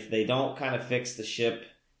 If they don't kind of fix the ship,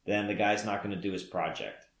 then the guy's not going to do his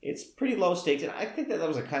project. It's pretty low stakes, and I think that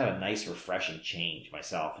was a kind of a nice, refreshing change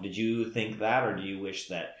myself. Did you think that, or do you wish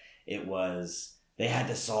that it was they had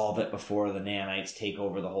to solve it before the nanites take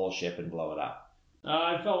over the whole ship and blow it up?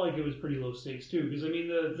 I felt like it was pretty low stakes too, because I mean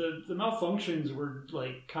the malfunctions were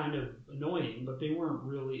like kind of annoying, but they weren't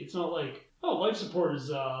really. It's not like life support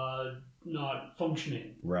is not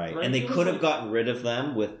functioning, right? And they could have gotten rid of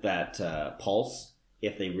them with that pulse.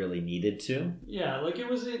 If they really needed to. Yeah, like it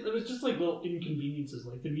was just like little inconveniences,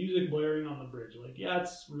 like the music blaring on the bridge. Like, yeah,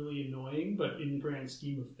 it's really annoying, but in the grand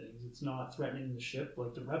scheme of things, it's not threatening the ship.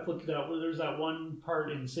 Like the replica, there's that one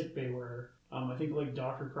part in sickbay where I think like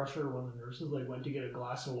Dr. Crusher, one of the nurses, like went to get a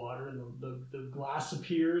glass of water, and the glass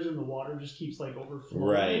appears, and the water just keeps like overflowing.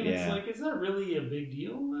 Right, It's yeah. like, is that really a big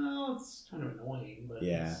deal? Well, it's kind of annoying, but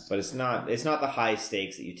But it's not the high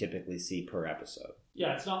stakes that you typically see per episode.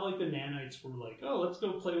 yeah, it's not like the nanites were like, oh, let's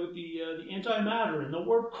go play with the antimatter and the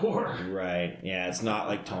warp core. Right. Yeah, it's not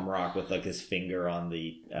like Tom Rock with like his finger on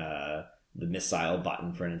the missile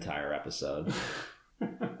button for an entire episode.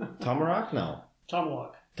 Tomahawk? No.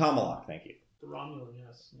 Tomahawk, Tomahawk, thank you. the Romulan,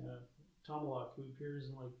 yes, yeah. Tomahawk, who appears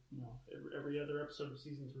in like every other episode of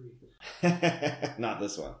season 3. Not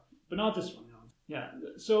this one. But not this one, no. Yeah.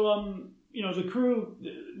 So, the crew,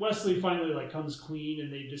 Wesley finally like comes clean,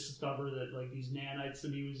 and they discover that like these nanites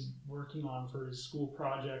that he was working on for his school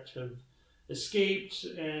project have escaped,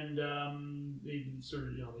 and they sort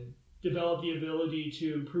of they develop the ability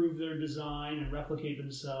to improve their design and replicate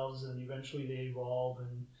themselves, and eventually they evolve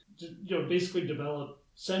and basically develop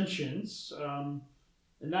sentience,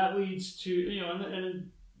 and that leads to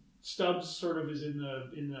and Stubbs sort of is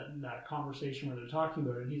in that conversation where they're talking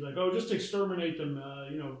about it, and he's like, "Oh, just exterminate them."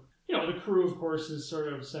 The crew, of course, is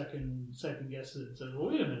sort of second guess it and says, "Well,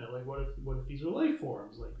 wait a minute. Like, what if these are life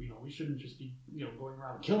forms? Like, we shouldn't just be going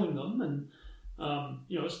around killing them."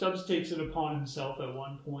 And Stubbs takes it upon himself at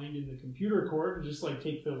one point in the computer core to just like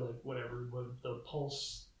take the the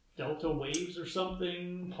pulse delta waves or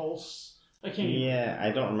something pulse. I can't. Yeah, I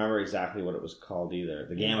don't remember exactly what it was called either.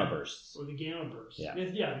 The gamma bursts. Or the gamma bursts. Yeah.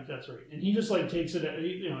 Yeah, that's right. And he just like takes it.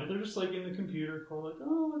 They're just like in the computer core, like,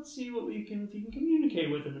 oh, let's see what he can communicate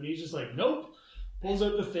with him. And he's just like, nope. Pulls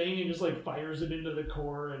out the thing and just like fires it into the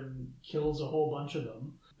core and kills a whole bunch of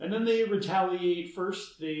them. And then they retaliate.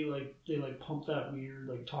 First, they pump that weird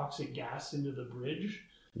like toxic gas into the bridge.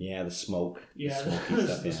 Yeah, the smoke. Yeah, smoky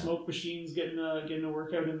stuff, the smoke machine's getting a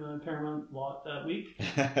workout in the Paramount lot that week.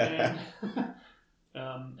 And,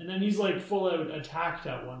 and then he's like full out attacked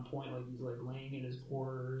at one point, like he's like laying in his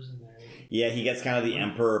quarters and there. Yeah, he gets kind of the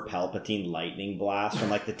Emperor Palpatine lightning blast from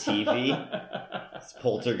like the TV. It's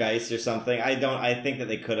Poltergeist or something. I think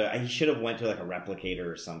that he should have went to like a replicator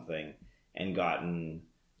or something and gotten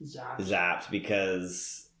zapped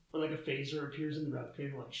because. Or like a phaser appears in the replicator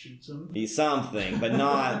and like shoots him. Be something, but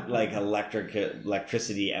not like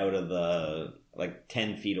electricity out of the like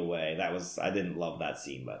 10 feet away. I didn't love that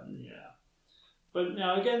scene, but yeah. But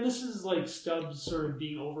now again, this is like Stubbs sort of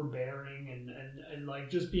being overbearing and like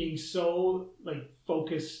just being so like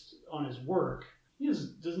focused on his work. He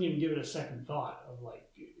doesn't even give it a second thought of like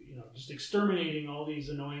just exterminating all these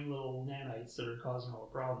annoying little nanites that are causing all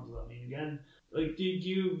the problems. I mean, again, like did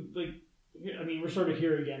you like? I mean, we're sort of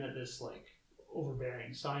here again at this like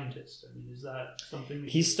overbearing scientist. I mean, is that something?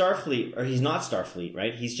 He's Starfleet, or he's not Starfleet,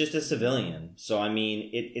 right? He's just a civilian. So I mean,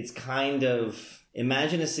 it's kind of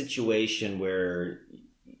imagine a situation where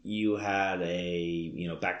you had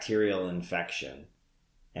a bacterial infection,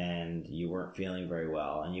 and you weren't feeling very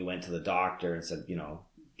well, and you went to the doctor and said,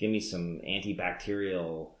 give me some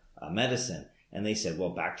antibacterial medicine, and they said,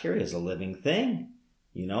 well, bacteria is a living thing.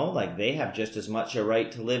 Like they have just as much a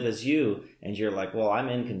right to live as you. And you're like, well, I'm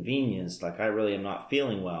inconvenienced. Like I really am not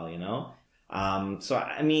feeling well, So,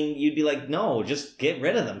 I mean, you'd be like, no, just get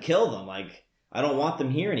rid of them, kill them. Like, I don't want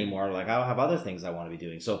them here anymore. Like I have other things I want to be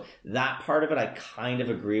doing. So that part of it, I kind of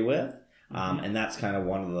agree with. And that's kind of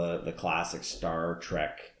one of the classic Star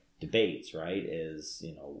Trek debates, right? Is,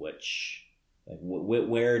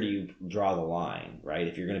 where do you draw the line, right?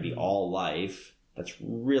 If you're going to be all life, that's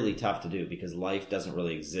really tough to do because life doesn't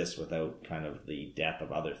really exist without kind of the death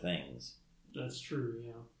of other things. That's true,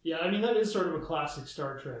 yeah. Yeah, I mean, that is sort of a classic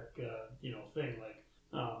Star Trek, thing. Like,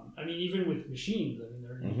 I mean, even with machines, I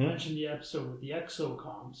mean, you mentioned the episode with the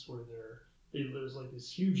exocomps where there's like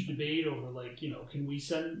this huge debate over like, can we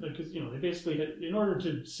send, because, they basically had, in order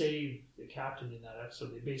to save the captain in that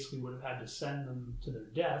episode, they basically would have had to send them to their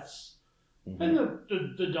deaths. Mm-hmm. And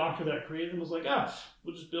the doctor that created them was like,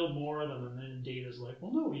 we'll just build more of them. And then Data's like,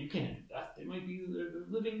 well, no, you can't. They might be they're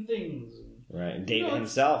living things. And, right. Data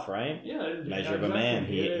himself, right? Yeah. Measure of a man.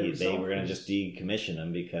 They were going to just decommission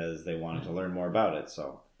him because they wanted to learn more about it.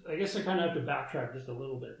 So I guess I kind of have to backtrack just a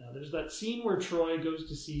little bit now. There's that scene where Troy goes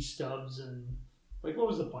to see Stubbs and, like, what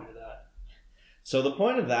was the point of that? So the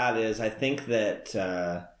point of that is I think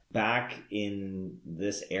that back in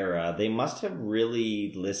this era, they must have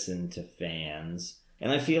really listened to fans.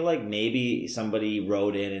 And I feel like maybe somebody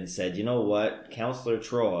wrote in and said, you know what, Counselor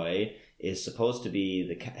Troy is supposed to be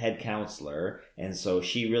the head counselor, and so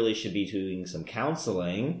she really should be doing some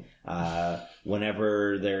counseling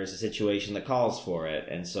whenever there's a situation that calls for it.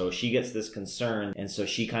 And so she gets this concern, and so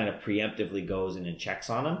she kind of preemptively goes in and checks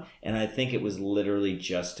on him. And I think it was literally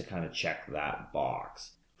just to kind of check that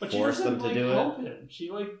box. But force she them doesn't to do help him.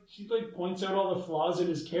 She points out all the flaws in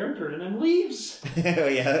his character and then leaves.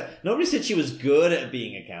 Yeah, nobody said she was good at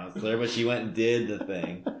being a counselor, but she went and did the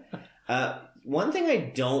thing. One thing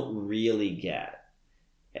I don't really get,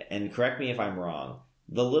 and correct me if I'm wrong,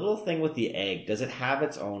 the little thing with the egg, does it have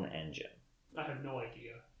its own engine? I have no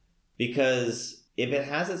idea. Because if it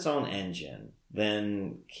has its own engine,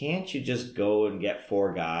 then can't you just go and get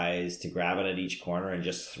 4 guys to grab it at each corner and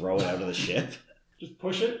just throw it out of the ship? Just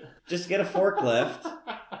push it? Just get a forklift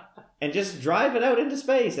and just drive it out into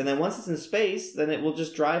space. And then once it's in space, then it will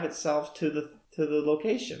just drive itself to the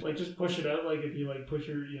location. Like, just push it out, like if you, like, push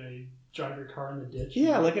your, you drive your car in the ditch.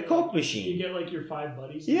 Yeah, like a Coke You machine. get, like, your 5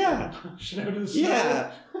 buddies. Yeah. Push it out of the snow.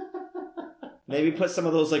 Yeah. Maybe put some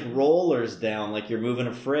of those, like, rollers down like you're moving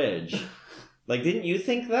a fridge. Like, didn't you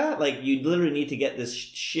think that? Like, you literally need to get this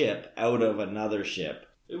ship out of another ship.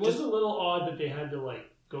 It was a little odd that they had to, like,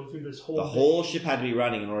 go through this whole... The whole ship had to be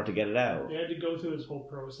running in order to get it out. They had to go through this whole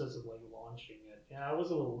process of, like, launching it. Yeah, it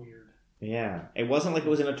was a little weird. Yeah. It wasn't like it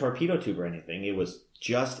was in a torpedo tube or anything. It was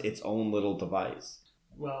just its own little device.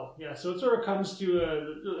 Well, yeah, so it sort of comes to,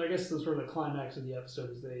 I guess, the sort of the climax of the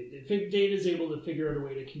episode is Data's able to figure out a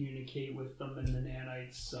way to communicate with them, and the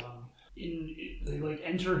nanites, they like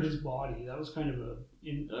enter his body. That was kind of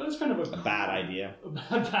a bad idea.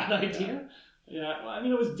 A bad idea. Yeah, well, I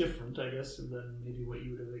mean, it was different, I guess, than maybe what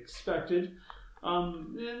you would have expected.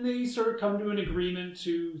 And they sort of come to an agreement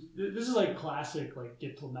to. This is like classic, like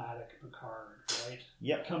diplomatic Picard, right?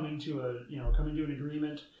 Yep. Coming to an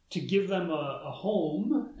agreement to give them a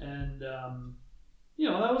home, and that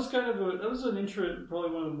was an intro.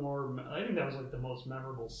 Probably one of the more. I think that was like the most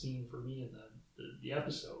memorable scene for me in the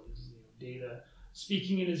episode is Data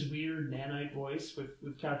speaking in his weird nanite voice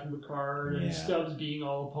with Captain Picard and Stubbs being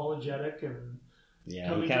all apologetic and.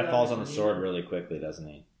 Yeah, he kind of falls on the sword really quickly, doesn't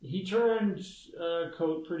he? He turned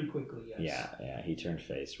coat pretty quickly, yes. Yeah, he turned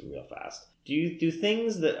face real fast. Do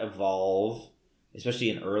things that evolve,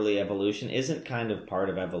 especially in early evolution, isn't kind of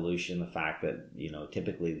part of evolution the fact that,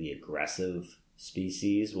 typically the aggressive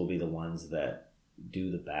species will be the ones that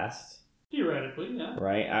do the best? Theoretically, yeah.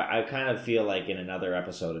 Right? I kind of feel like in another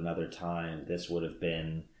episode, another time, this would have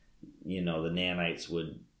been, the nanites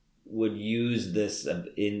would use this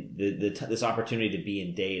this opportunity to be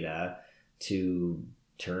in Data to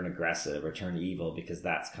turn aggressive or turn evil, because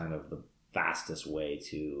that's kind of the fastest way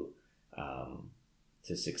to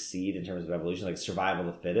succeed in terms of evolution, like survival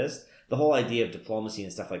of the fittest. The whole idea of diplomacy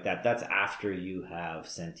and stuff like that, that's after you have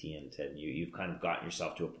sentient and you've kind of gotten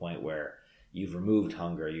yourself to a point where you've removed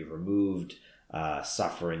hunger, you've removed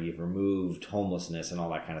suffering, you've removed homelessness and all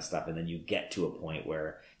that kind of stuff, and then you get to a point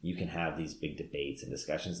where you can have these big debates and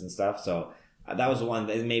discussions and stuff. So that was the one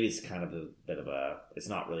that maybe it's kind of a bit of it's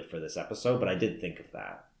not really for this episode, but I did think of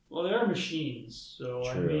that. Well, they are machines, so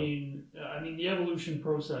True. I mean the evolution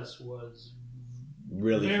process was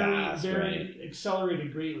really fast, very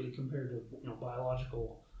accelerated greatly compared to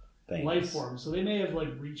biological life forms. So they may have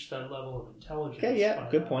reached that level of intelligence. Okay, yeah,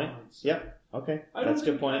 good point. Yep. Okay, that's a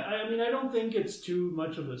good point. I mean, I don't think it's too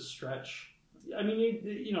much of a stretch. I mean,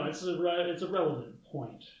 it's a relevant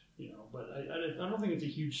point, but I don't think it's a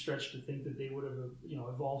huge stretch to think that they would have,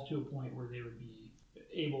 evolved to a point where they would be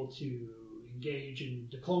able to engage in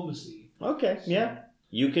diplomacy. Okay, so, yeah,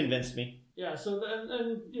 you convinced me. Yeah, so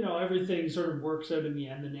then everything sort of works out in the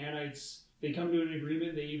end. The nanites, they come to an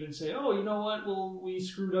agreement. They even say, "Oh, you know what? Well, we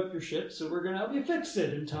screwed up your ship, so we're going to help you fix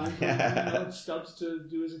it in time for Stubbs to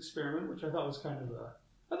do his experiment," which I thought was kind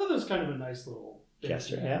of a nice little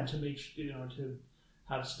gesture, to make to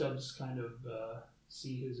have Stubbs kind of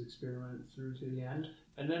see his experiment through to the end.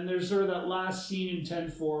 And then there's sort of that last scene in 10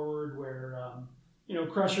 Forward where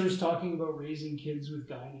Crusher's talking about raising kids with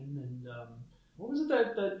Guinan, and what was it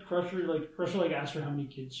that Crusher asked her how many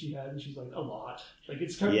kids she had, and she's like, a lot.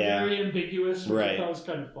 It's kind of very ambiguous, which I thought was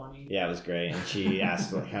kind of funny. Yeah, it was great. And she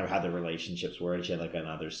asked kind of how the relationships were, and she had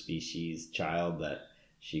another species child that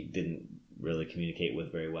she didn't really communicate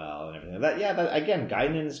with very well and everything. Again,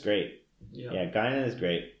 Guinan is great. Yeah, Guinan is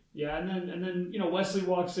great. Yeah, and then Wesley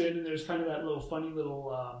walks in, and there's kind of that little funny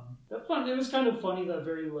little it was kind of funny, that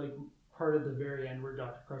very part at the very end where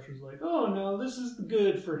Dr. Crusher's like, "Oh no, this is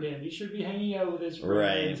good for him. He should be hanging out with his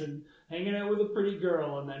friends and hanging out with a pretty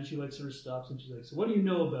girl." And then she sort of stops and she's like, "So what do you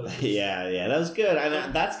know about this?" yeah, that was good.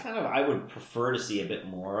 And that's kind of, I would prefer to see a bit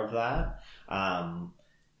more of that.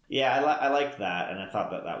 I liked that, and I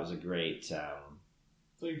thought that was a great,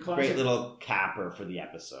 great little capper for the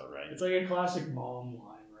episode, right? It's like a classic mom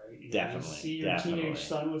line, right? Definitely. You see your teenage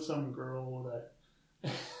son with some girl that,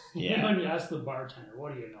 and you ask the bartender,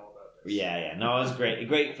 "What do you know about this?" Yeah. No, it was great. A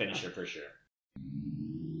great finisher for sure.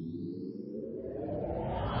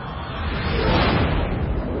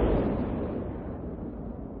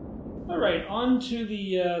 on to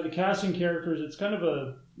the casting characters. It's kind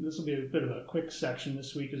of this will be a bit of a quick section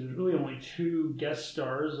this week, because there's really only 2 guest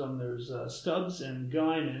stars. There's Stubbs and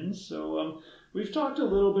Guinan. So we've talked a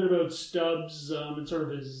little bit about Stubbs and sort of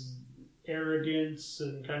his arrogance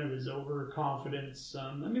and kind of his overconfidence.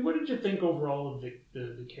 I mean, what did you think overall of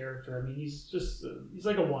the character? I mean, he's just he's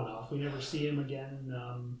like a one-off. We never see him again.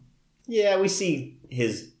 Yeah, we see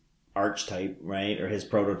his archetype, right, or his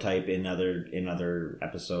prototype in other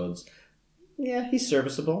episodes. Yeah, he's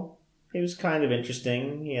serviceable. He was kind of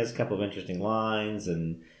interesting. He has a couple of interesting lines,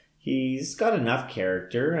 and he's got enough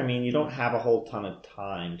character. I mean, you don't have a whole ton of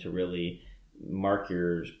time to really mark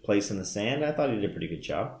your place in the sand. I thought he did a pretty good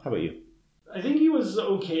job. How about you? I think he was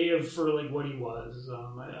okay for like what he was.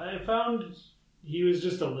 I found he was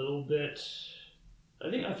just a little bit.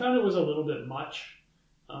 I found it was a little bit much.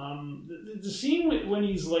 The scene when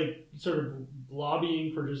he's like sort of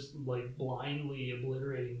lobbying for just like blindly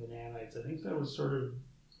obliterating the nanites, I think that was sort of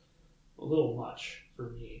a little much for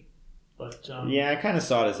me. But yeah, I kind of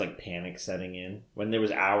saw it as like panic setting in. When there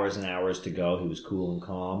was hours and hours to go, he was cool and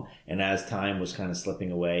calm, and as time was kind of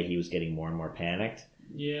slipping away, he was getting more and more panicked.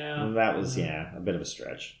 Yeah, and that was a bit of a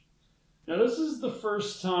stretch. Now this is the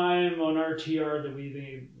first time on RTR that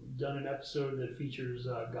we've done an episode that features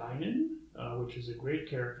Guinan, which is a great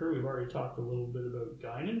character. We've already talked a little bit about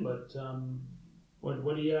Guinan, but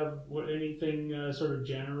what do you have? Anything sort of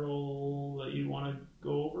general that you want to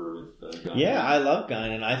go over with Guinan? Yeah, I love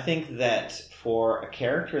Guinan. I think that for a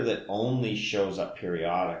character that only shows up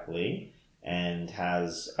periodically and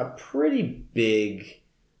has a pretty big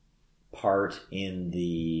part in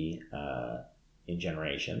the in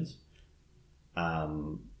Generations,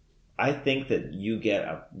 I think that you get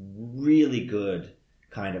a really good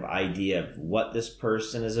kind of idea of what this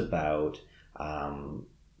person is about,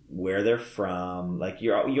 where they're from. Like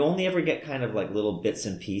you only ever get kind of like little bits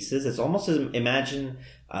and pieces. It's almost as imagine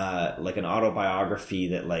like an autobiography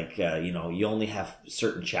that like you only have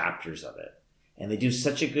certain chapters of it, and they do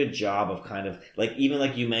such a good job of kind of like, even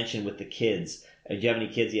like you mentioned with the kids. Do you have any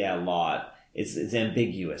kids? Yeah, a lot. It's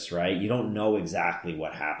ambiguous, right? You don't know exactly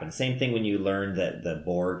what happened. Same thing when you learn that the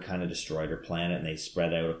Borg kind of destroyed her planet and they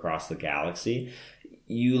spread out across the galaxy.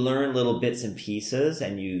 You learn little bits and pieces,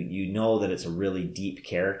 and you know that it's a really deep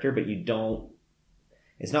character, but you don't.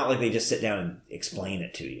 It's not like they just sit down and explain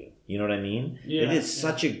it to you. You know what I mean? Yeah, they did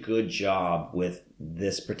such a good job with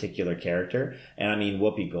this particular character. And I mean,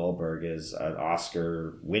 Whoopi Goldberg is an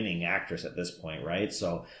Oscar-winning actress at this point, right?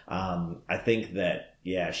 So I think that,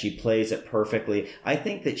 yeah, she plays it perfectly. I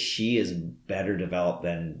think that she is better developed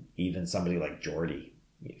than even somebody like Geordi,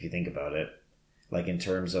 if you think about it. Like in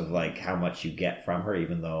terms of like how much you get from her,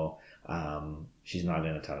 even though she's not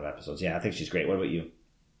in a ton of episodes. Yeah, I think she's great. What about you?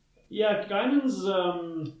 Yeah, Guinan's,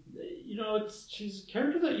 she's a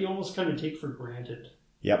character that you almost kind of take for granted.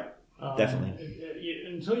 Yep, definitely.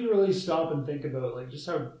 Until you really stop and think about like just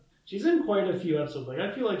how she's in quite a few episodes. Like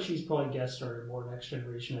I feel like she's probably guest starred in more Next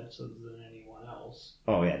Generation episodes than anyone else.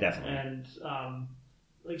 Oh yeah, definitely. And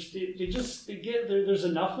like there's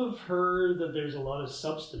enough of her that there's a lot of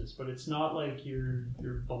substance, but it's not like you're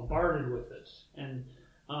bombarded with it. And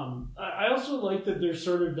I also like that there's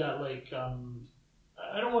sort of that like.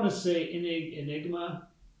 I don't want to say enigma,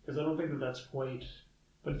 because I don't think that that's quite.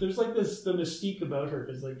 But there's like the mystique about her,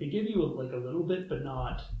 because like they give you like a little bit, but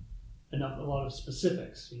not enough. A lot of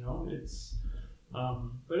specifics, It's.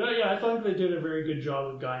 But yeah, I thought they did a very good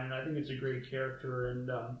job with Guinan. I think it's a great character,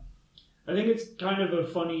 and I think it's kind of a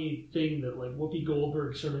funny thing that like Whoopi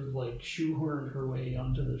Goldberg sort of like shoehorned her way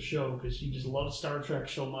onto the show, because she just loved Star Trek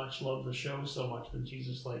so much, loved the show so much, that she's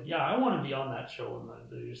just like, yeah, I want to be on that show, and then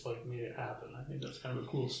they just like made it happen. I think that's kind of a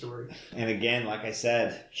cool story. And again, like I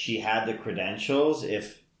said, she had the credentials.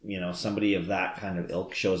 If somebody of that kind of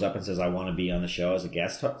ilk shows up and says, I want to be on the show as a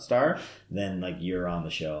guest star, then like you're on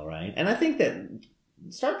the show, right? And I think that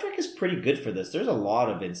Star Trek is pretty good for this. There's a lot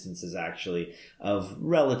of instances, actually, of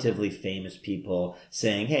relatively famous people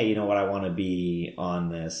saying, hey, you know what, I want to be on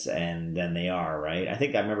this, and then they are, right? I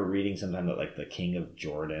think I remember reading sometime that, like, the King of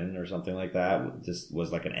Jordan or something like that just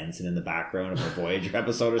was like an ensign in the background of a Voyager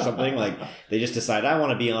episode or something. Like, they just decided, I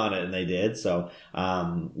want to be on it, and they did. So,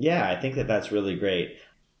 yeah, I think that that's really great.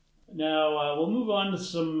 Now, we'll move on to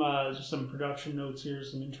some production notes here,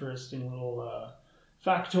 some interesting little...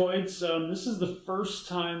 factoids. This is the first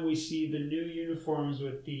time we see the new uniforms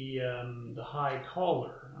with the high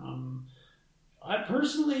collar.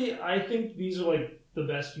 I think these are like the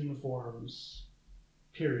best uniforms,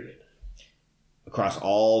 period. Across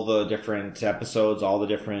all the different episodes, all the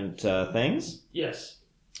different things? Yes.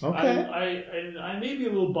 Okay. I may be a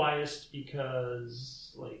little biased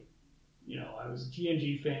because, like, I was a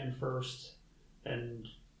TNG fan first, And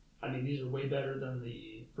I mean, these are way better than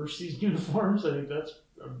the first season uniforms. I think that's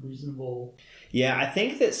a reasonable. Yeah, I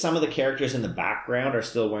think that some of the characters in the background are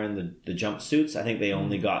still wearing the jumpsuits. I think they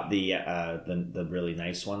only got the really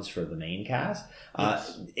nice ones for the main cast.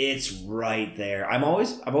 Yes. It's right there. I've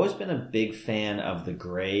always been a big fan of the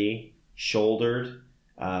gray shouldered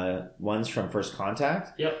ones from First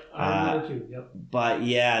Contact. Yep, I remember too. Yep. But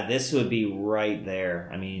yeah, this would be right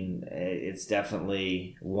there. I mean, it's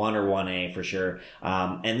definitely 1 or 1A for sure.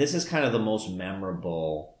 And this is kind of the most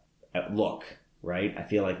memorable look, right? I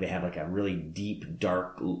feel like they have like a really deep,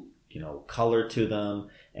 dark, color to them.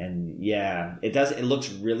 And yeah, it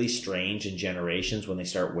looks really strange in Generations when they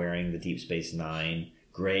start wearing the Deep Space Nine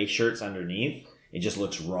gray shirts underneath. It just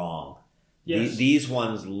looks wrong. Yes. These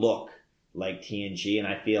ones look like TNG, and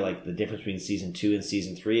I feel like the difference between season 2 and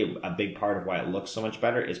season 3, a big part of why it looks so much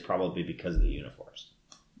better is probably because of the uniforms.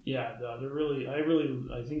 Yeah, they're really. I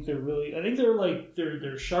think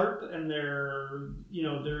they're sharp, and they're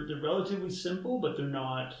relatively simple, but they're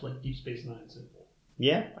not like Deep Space Nine simple.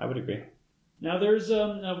 Yeah, I would agree. Now there's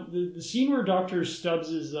the scene where Dr. Stubbs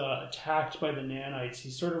is attacked by the nanites.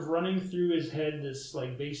 He's sort of running through his head this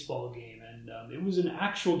like baseball game, and it was an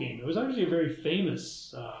actual game. It was actually a very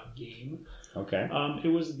famous game. Okay. It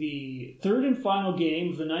was the third and final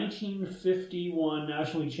game of the 1951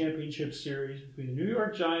 National League Championship Series between the New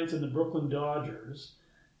York Giants and the Brooklyn Dodgers.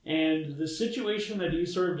 And the situation that he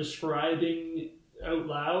was sort of describing out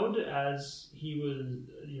loud as he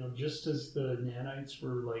was, just as the nanites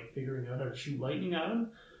were like figuring out how to shoot lightning at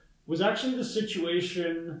him, was actually the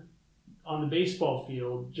situation on the baseball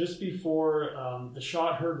field just before the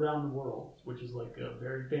shot heard round the world, which is like a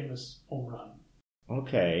very famous home run.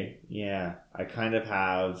 Okay, yeah, I kind of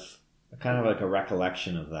have like a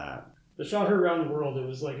recollection of that. The shot heard around the world. It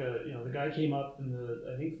was like the guy came up and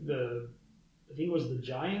I think it was the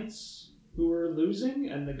Giants who were losing,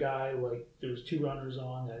 and the guy, like, there was 2 runners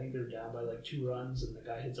on. I think they were down by like 2 runs, and the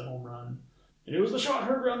guy hits a home run, and it was the shot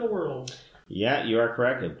heard around the world. Yeah, you are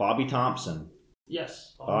correct. Bobby Thompson.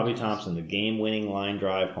 Yes, Bobby Thompson, the game-winning line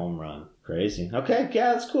drive home run. Crazy. Okay,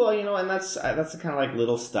 yeah, that's cool. And that's the kind of like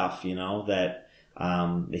little stuff, that.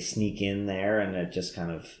 They sneak in there, and it just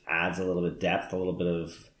kind of adds a little bit of depth, a little bit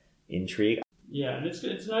of intrigue. Yeah, and it's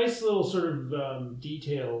a nice little sort of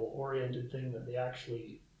detail-oriented thing that they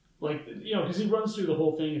actually, like, because he runs through the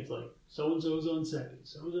whole thing. It's like, so-and-so's on second,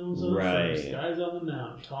 so-and-so's on first, guy's on the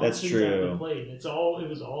mound, Thompson's at the plate. It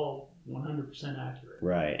was all 100% accurate.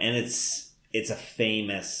 Right, and it's a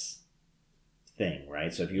famous thing,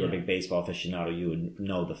 right? So if you were a big baseball aficionado, you would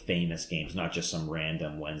know the famous games, not just some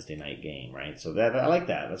random Wednesday night game, right? So I like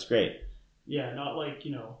that. That's great. Yeah, not like,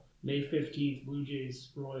 May 15th, Blue Jays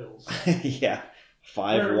Royals. Yeah,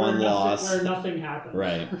 5-1 loss. Where nothing happened.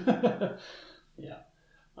 Right. Yeah.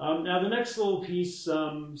 Now the next little piece,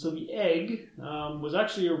 so the egg was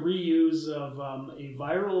actually a reuse of a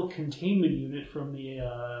viral containment unit from the,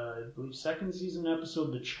 I believe, second season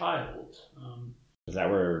episode, The Child. Is that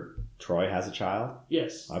where Troy has a child?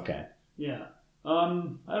 Yes. Okay. Yeah. I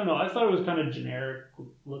don't know. I thought it was kind of generic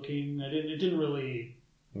looking. It didn't really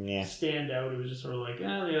stand out. It was just sort of like,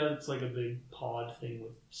 it's like a big pod thing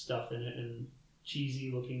with stuff in it and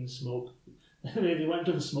cheesy looking smoke. They went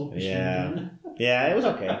to the smoke machine. Yeah. Yeah, it was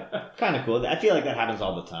okay. Kind of cool. I feel like that happens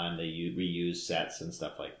all the time. They reuse sets and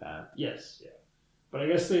stuff like that. Yes, yeah. But I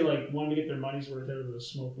guess they wanted to get their money's worth out of the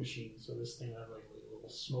smoke machine, so this thing had like a little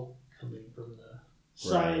smoke coming from the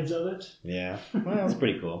sides of it. Yeah, well, that's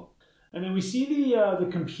pretty cool. And then we see the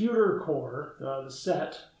computer core, the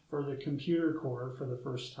set for the computer core for the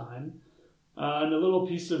first time. And a little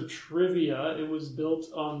piece of trivia, it was built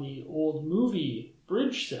on the old movie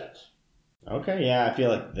bridge set. Okay, yeah, I feel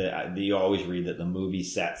like you always read that the movie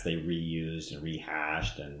sets they reused and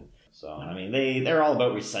rehashed, and so I mean they're all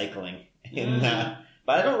about recycling.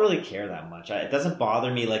 But I don't really care that much. It doesn't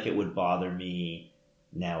bother me like it would bother me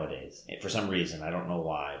nowadays. For some reason, I don't know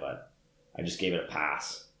why, but I just gave it a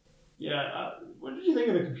pass. Yeah, what did you think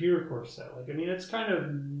of the computer core set? Like, I mean, it's kind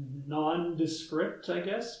of nondescript, I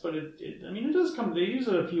guess, but it does come. They use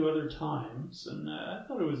it a few other times, and I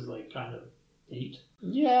thought it was like kind of neat.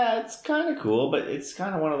 Yeah, it's kind of cool, but it's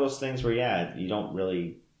kind of one of those things where you don't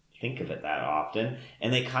really think of it that often,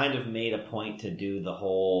 and they kind of made a point to do the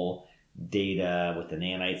whole data with the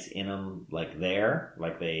nanites in them, like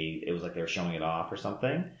it was like they were showing it off or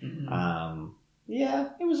something. Mm-hmm. Yeah,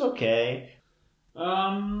 it was okay.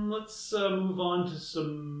 Let's move on to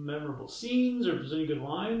some memorable scenes, or if there's any good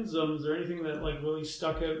lines. Is there anything that like really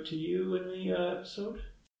stuck out to you in the episode?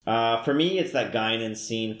 For me, it's that Guinan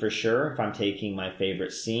scene for sure. If I'm taking my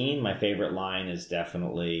favorite scene, my favorite line is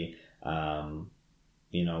definitely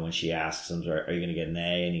when she asks him, are you going to get an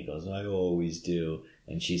A? And he goes, I always do.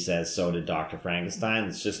 And she says, so did Dr. Frankenstein.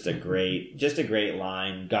 It's just a great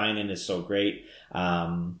line. Guinan is so great.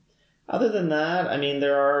 Other than that, I mean,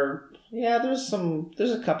 there's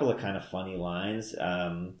a couple of kind of funny lines.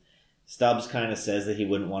 Stubbs kind of says that he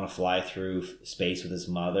wouldn't want to fly through space with his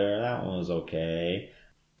mother. That one was okay.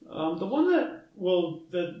 The one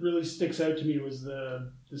that really sticks out to me was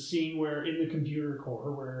the scene where in the computer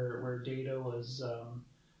core where Data was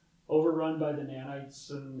overrun by the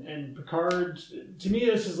nanites and Picard. To me,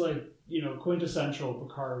 this is like quintessential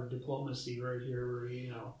Picard diplomacy right here, where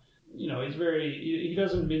he's he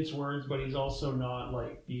doesn't mince words, but he's also not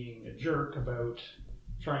like being a jerk about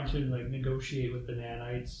trying to like negotiate with the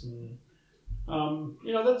nanites, and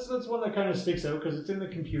that's one that kind of sticks out because it's in the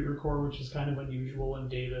computer core, which is kind of unusual, and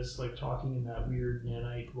Data's like talking in that weird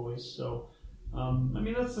nanite voice. So I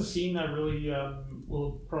mean, that's the scene that really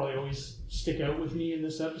will probably always stick out with me in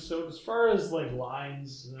this episode. As far as like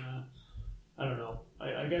lines, I don't know.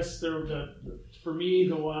 I guess for me,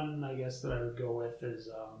 the one I guess that I would go with is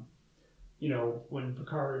when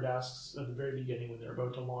Picard asks at the very beginning when they're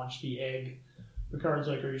about to launch the egg, Picard's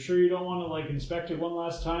like, "Are you sure you don't want to like inspect it one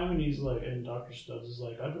last time?" And he's like, and Dr. Stubbs is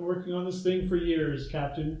like, "I've been working on this thing for years,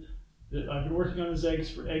 Captain. I've been working on this egg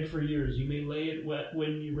for years. You may lay it wet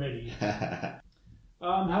when you're ready." How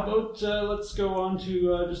about let's go on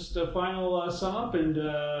to just a final sum up and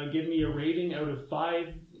give me a rating out of 5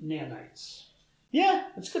 nanites. Yeah,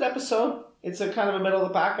 it's a good episode. It's a kind of a middle of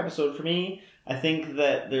the pack episode for me. I think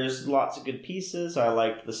that there's lots of good pieces. I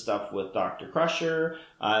liked the stuff with Dr. Crusher.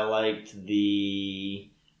 I liked the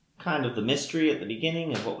kind of the mystery at the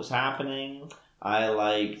beginning of what was happening. I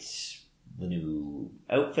liked the new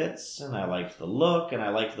outfits, and I liked the look, and I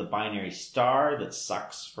liked the binary star that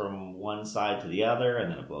sucks from one side to the other,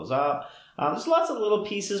 and then it blows up. There's lots of little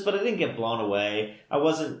pieces, but I didn't get blown away. I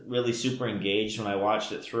wasn't really super engaged when I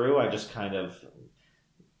watched it through. I just kind of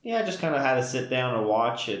had to sit down and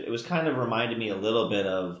watch it. It was kind of reminded me a little bit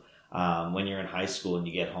of when you're in high school and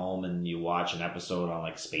you get home and you watch an episode on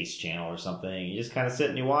like Space Channel or something. You just kind of sit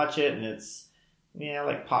and you watch it, and it's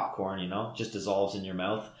like popcorn, just dissolves in your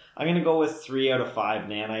mouth. I'm going to go with 3 out of 5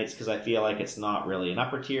 nanites because I feel like it's not really an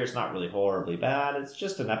upper tier. It's not really horribly bad. It's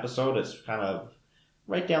just an episode. It's kind of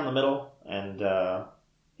right down the middle. And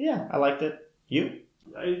I liked it. You?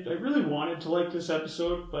 I really wanted to like this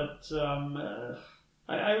episode, but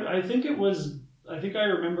I think it was. I think I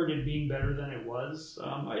remembered it being better than it was.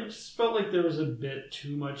 I just felt like there was a bit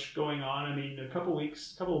too much going on. I mean, a couple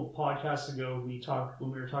podcasts ago,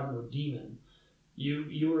 when we were talking about Demon,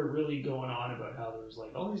 you were really going on about how there was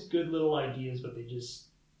like all these good little ideas, but they just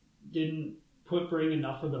didn't bring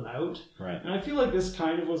enough of them out. Right. And I feel like this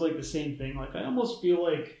kind of was like the same thing. Like I almost feel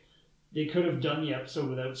like they could have done the episode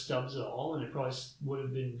without Stubbs at all, and it probably would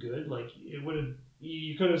have been good. Like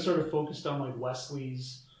you could have sort of focused on like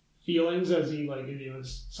Wesley's feelings as he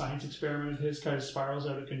this science experiment of his kind of spirals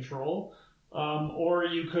out of control, or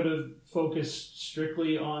you could have focused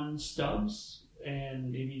strictly on Stubbs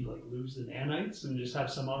and maybe like lose the nanites and just have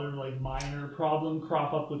some other like minor problem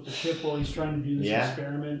crop up with the ship while he's trying to do this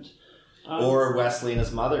experiment. Or Wesley and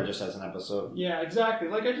his mother just as an episode. Yeah, exactly.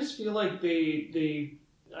 Like I just feel like they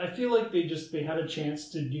had a chance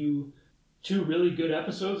to do 2 really good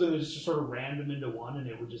episodes and they just sort of rammed them into one, and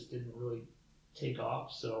it just didn't really take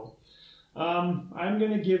off. So I'm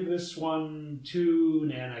going to give this one 2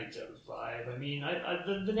 nanites out of 5. I mean,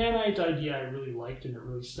 the nanite idea I really liked and it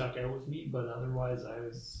really stuck out with me, but otherwise I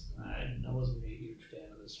wasn't a huge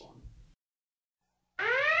fan of this one.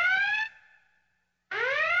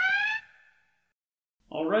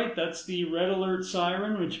 All right, that's the red alert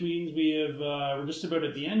siren, which means we're just about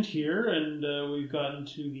at the end here, and we've gotten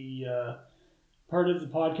to the part of the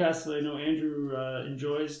podcast that I know Andrew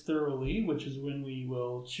enjoys thoroughly, which is when we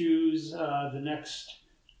will choose the next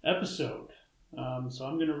episode. So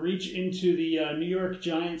I'm going to reach into the New York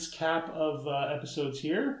Giants cap of episodes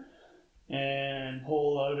here and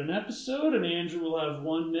pull out an episode, and Andrew will have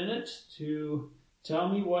 1 minute to tell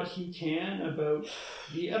me what he can about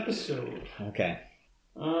the episode. Okay.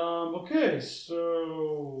 Okay,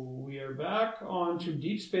 so we are back on to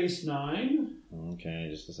Deep Space Nine. Okay,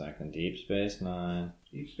 just a second. Deep Space Nine.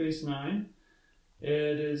 Deep Space Nine.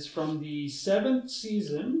 It is from the 7th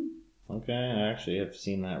season. Okay, I actually have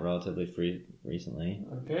seen that relatively recently.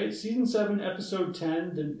 Okay, season 7, episode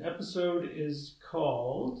 10. The episode is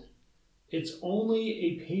called "It's Only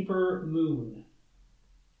a Paper Moon."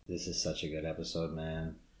 This is such a good episode,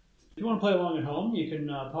 man. If you want to play along at home, you can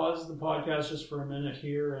pause the podcast just for a minute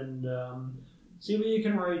here and see what you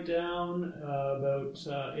can write down about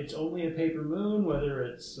 "It's Only a Paper Moon," whether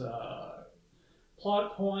it's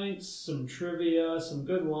plot points, some trivia, some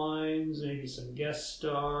good lines, maybe some guest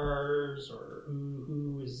stars, or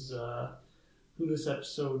who this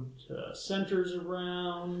episode centers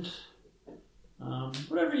around.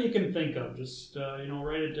 Whatever you can think of, just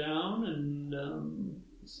write it down and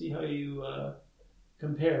see how you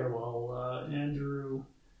compare while Andrew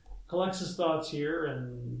collects his thoughts here.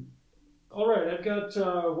 And all right, I've got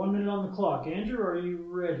 1 minute on the clock. Andrew, are you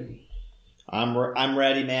ready? I'm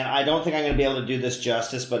ready, man. I don't think I'm going to be able to do this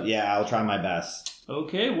justice, but yeah, I'll try my best.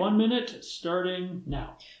 Okay, 1 minute starting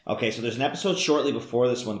now. Okay, so there's an episode shortly before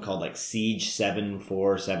this one called like Siege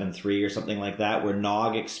 7473 or something like that, where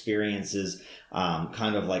Nog experiences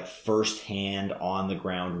kind of like first-hand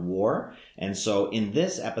on-the-ground war. And so in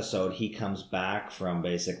this episode, he comes back from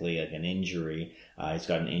basically like an injury. He's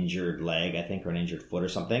got an injured leg, I think, or an injured foot or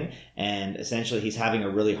something. And essentially he's having a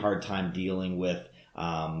really hard time dealing with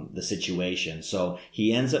the situation. So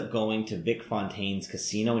he ends up going to Vic Fontaine's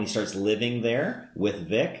casino and he starts living there with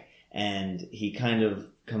Vic, and he kind of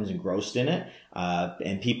comes engrossed in it.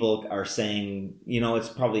 And people are saying, it's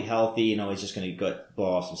probably healthy, he's just going to go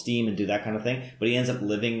blow off some steam and do that kind of thing. But he ends up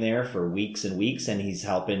living there for weeks and weeks, and he's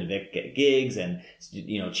helping Vic get gigs and,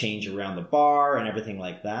 change around the bar and everything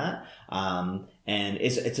like that. And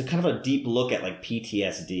it's a kind of a deep look at like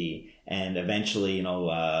PTSD, and eventually,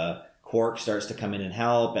 Quark starts to come in and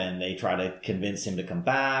help, and they try to convince him to come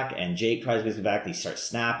back, and Jake tries to come back. He starts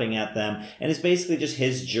snapping at them, and it's basically just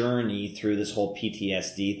his journey through this whole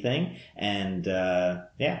PTSD thing. And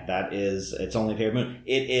it's Only Favorite Moon.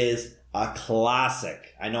 It is a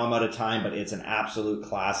classic. I know I'm out of time, but it's an absolute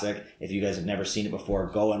classic. If you guys have never seen it before,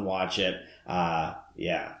 go and watch it.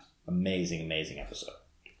 Amazing episode.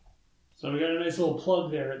 So we got a nice little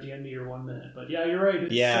plug there at the end of your 1 minute. But yeah, you're right.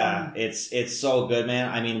 It's so good, man.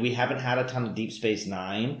 I mean, we haven't had a ton of Deep Space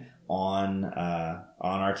Nine on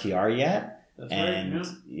RTR yet. That's and right.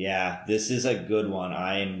 Yeah, this is a good one.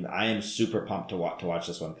 I am super pumped to watch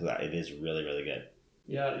this one because it is really, really good.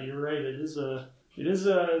 Yeah, you're right. It is a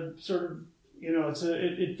sort of,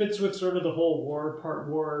 it fits with sort of the whole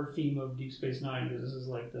war theme of Deep Space Nine, because this is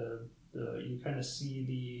like the you kind of see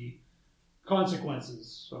the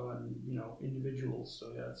consequences on individuals.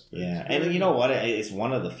 So and you know what, it's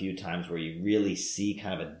one of the few times where you really see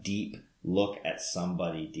kind of a deep look at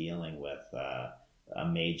somebody dealing with a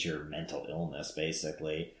major mental illness,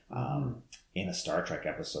 basically, in a Star Trek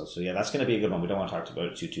episode. So yeah, that's going to be a good one. We don't want to talk about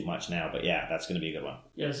it too much now, but yeah, that's going to be a good one.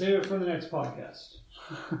 Yeah, save it for the next podcast.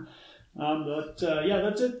 That's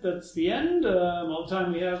it. That's the end. All the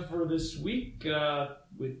time we have for this week.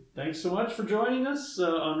 Thanks so much for joining us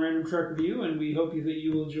on Random Trek Review, and we hope that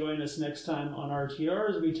you will join us next time on RTR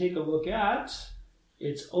as we take a look at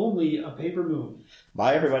It's Only a Paper Moon.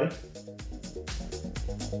 Bye, everybody.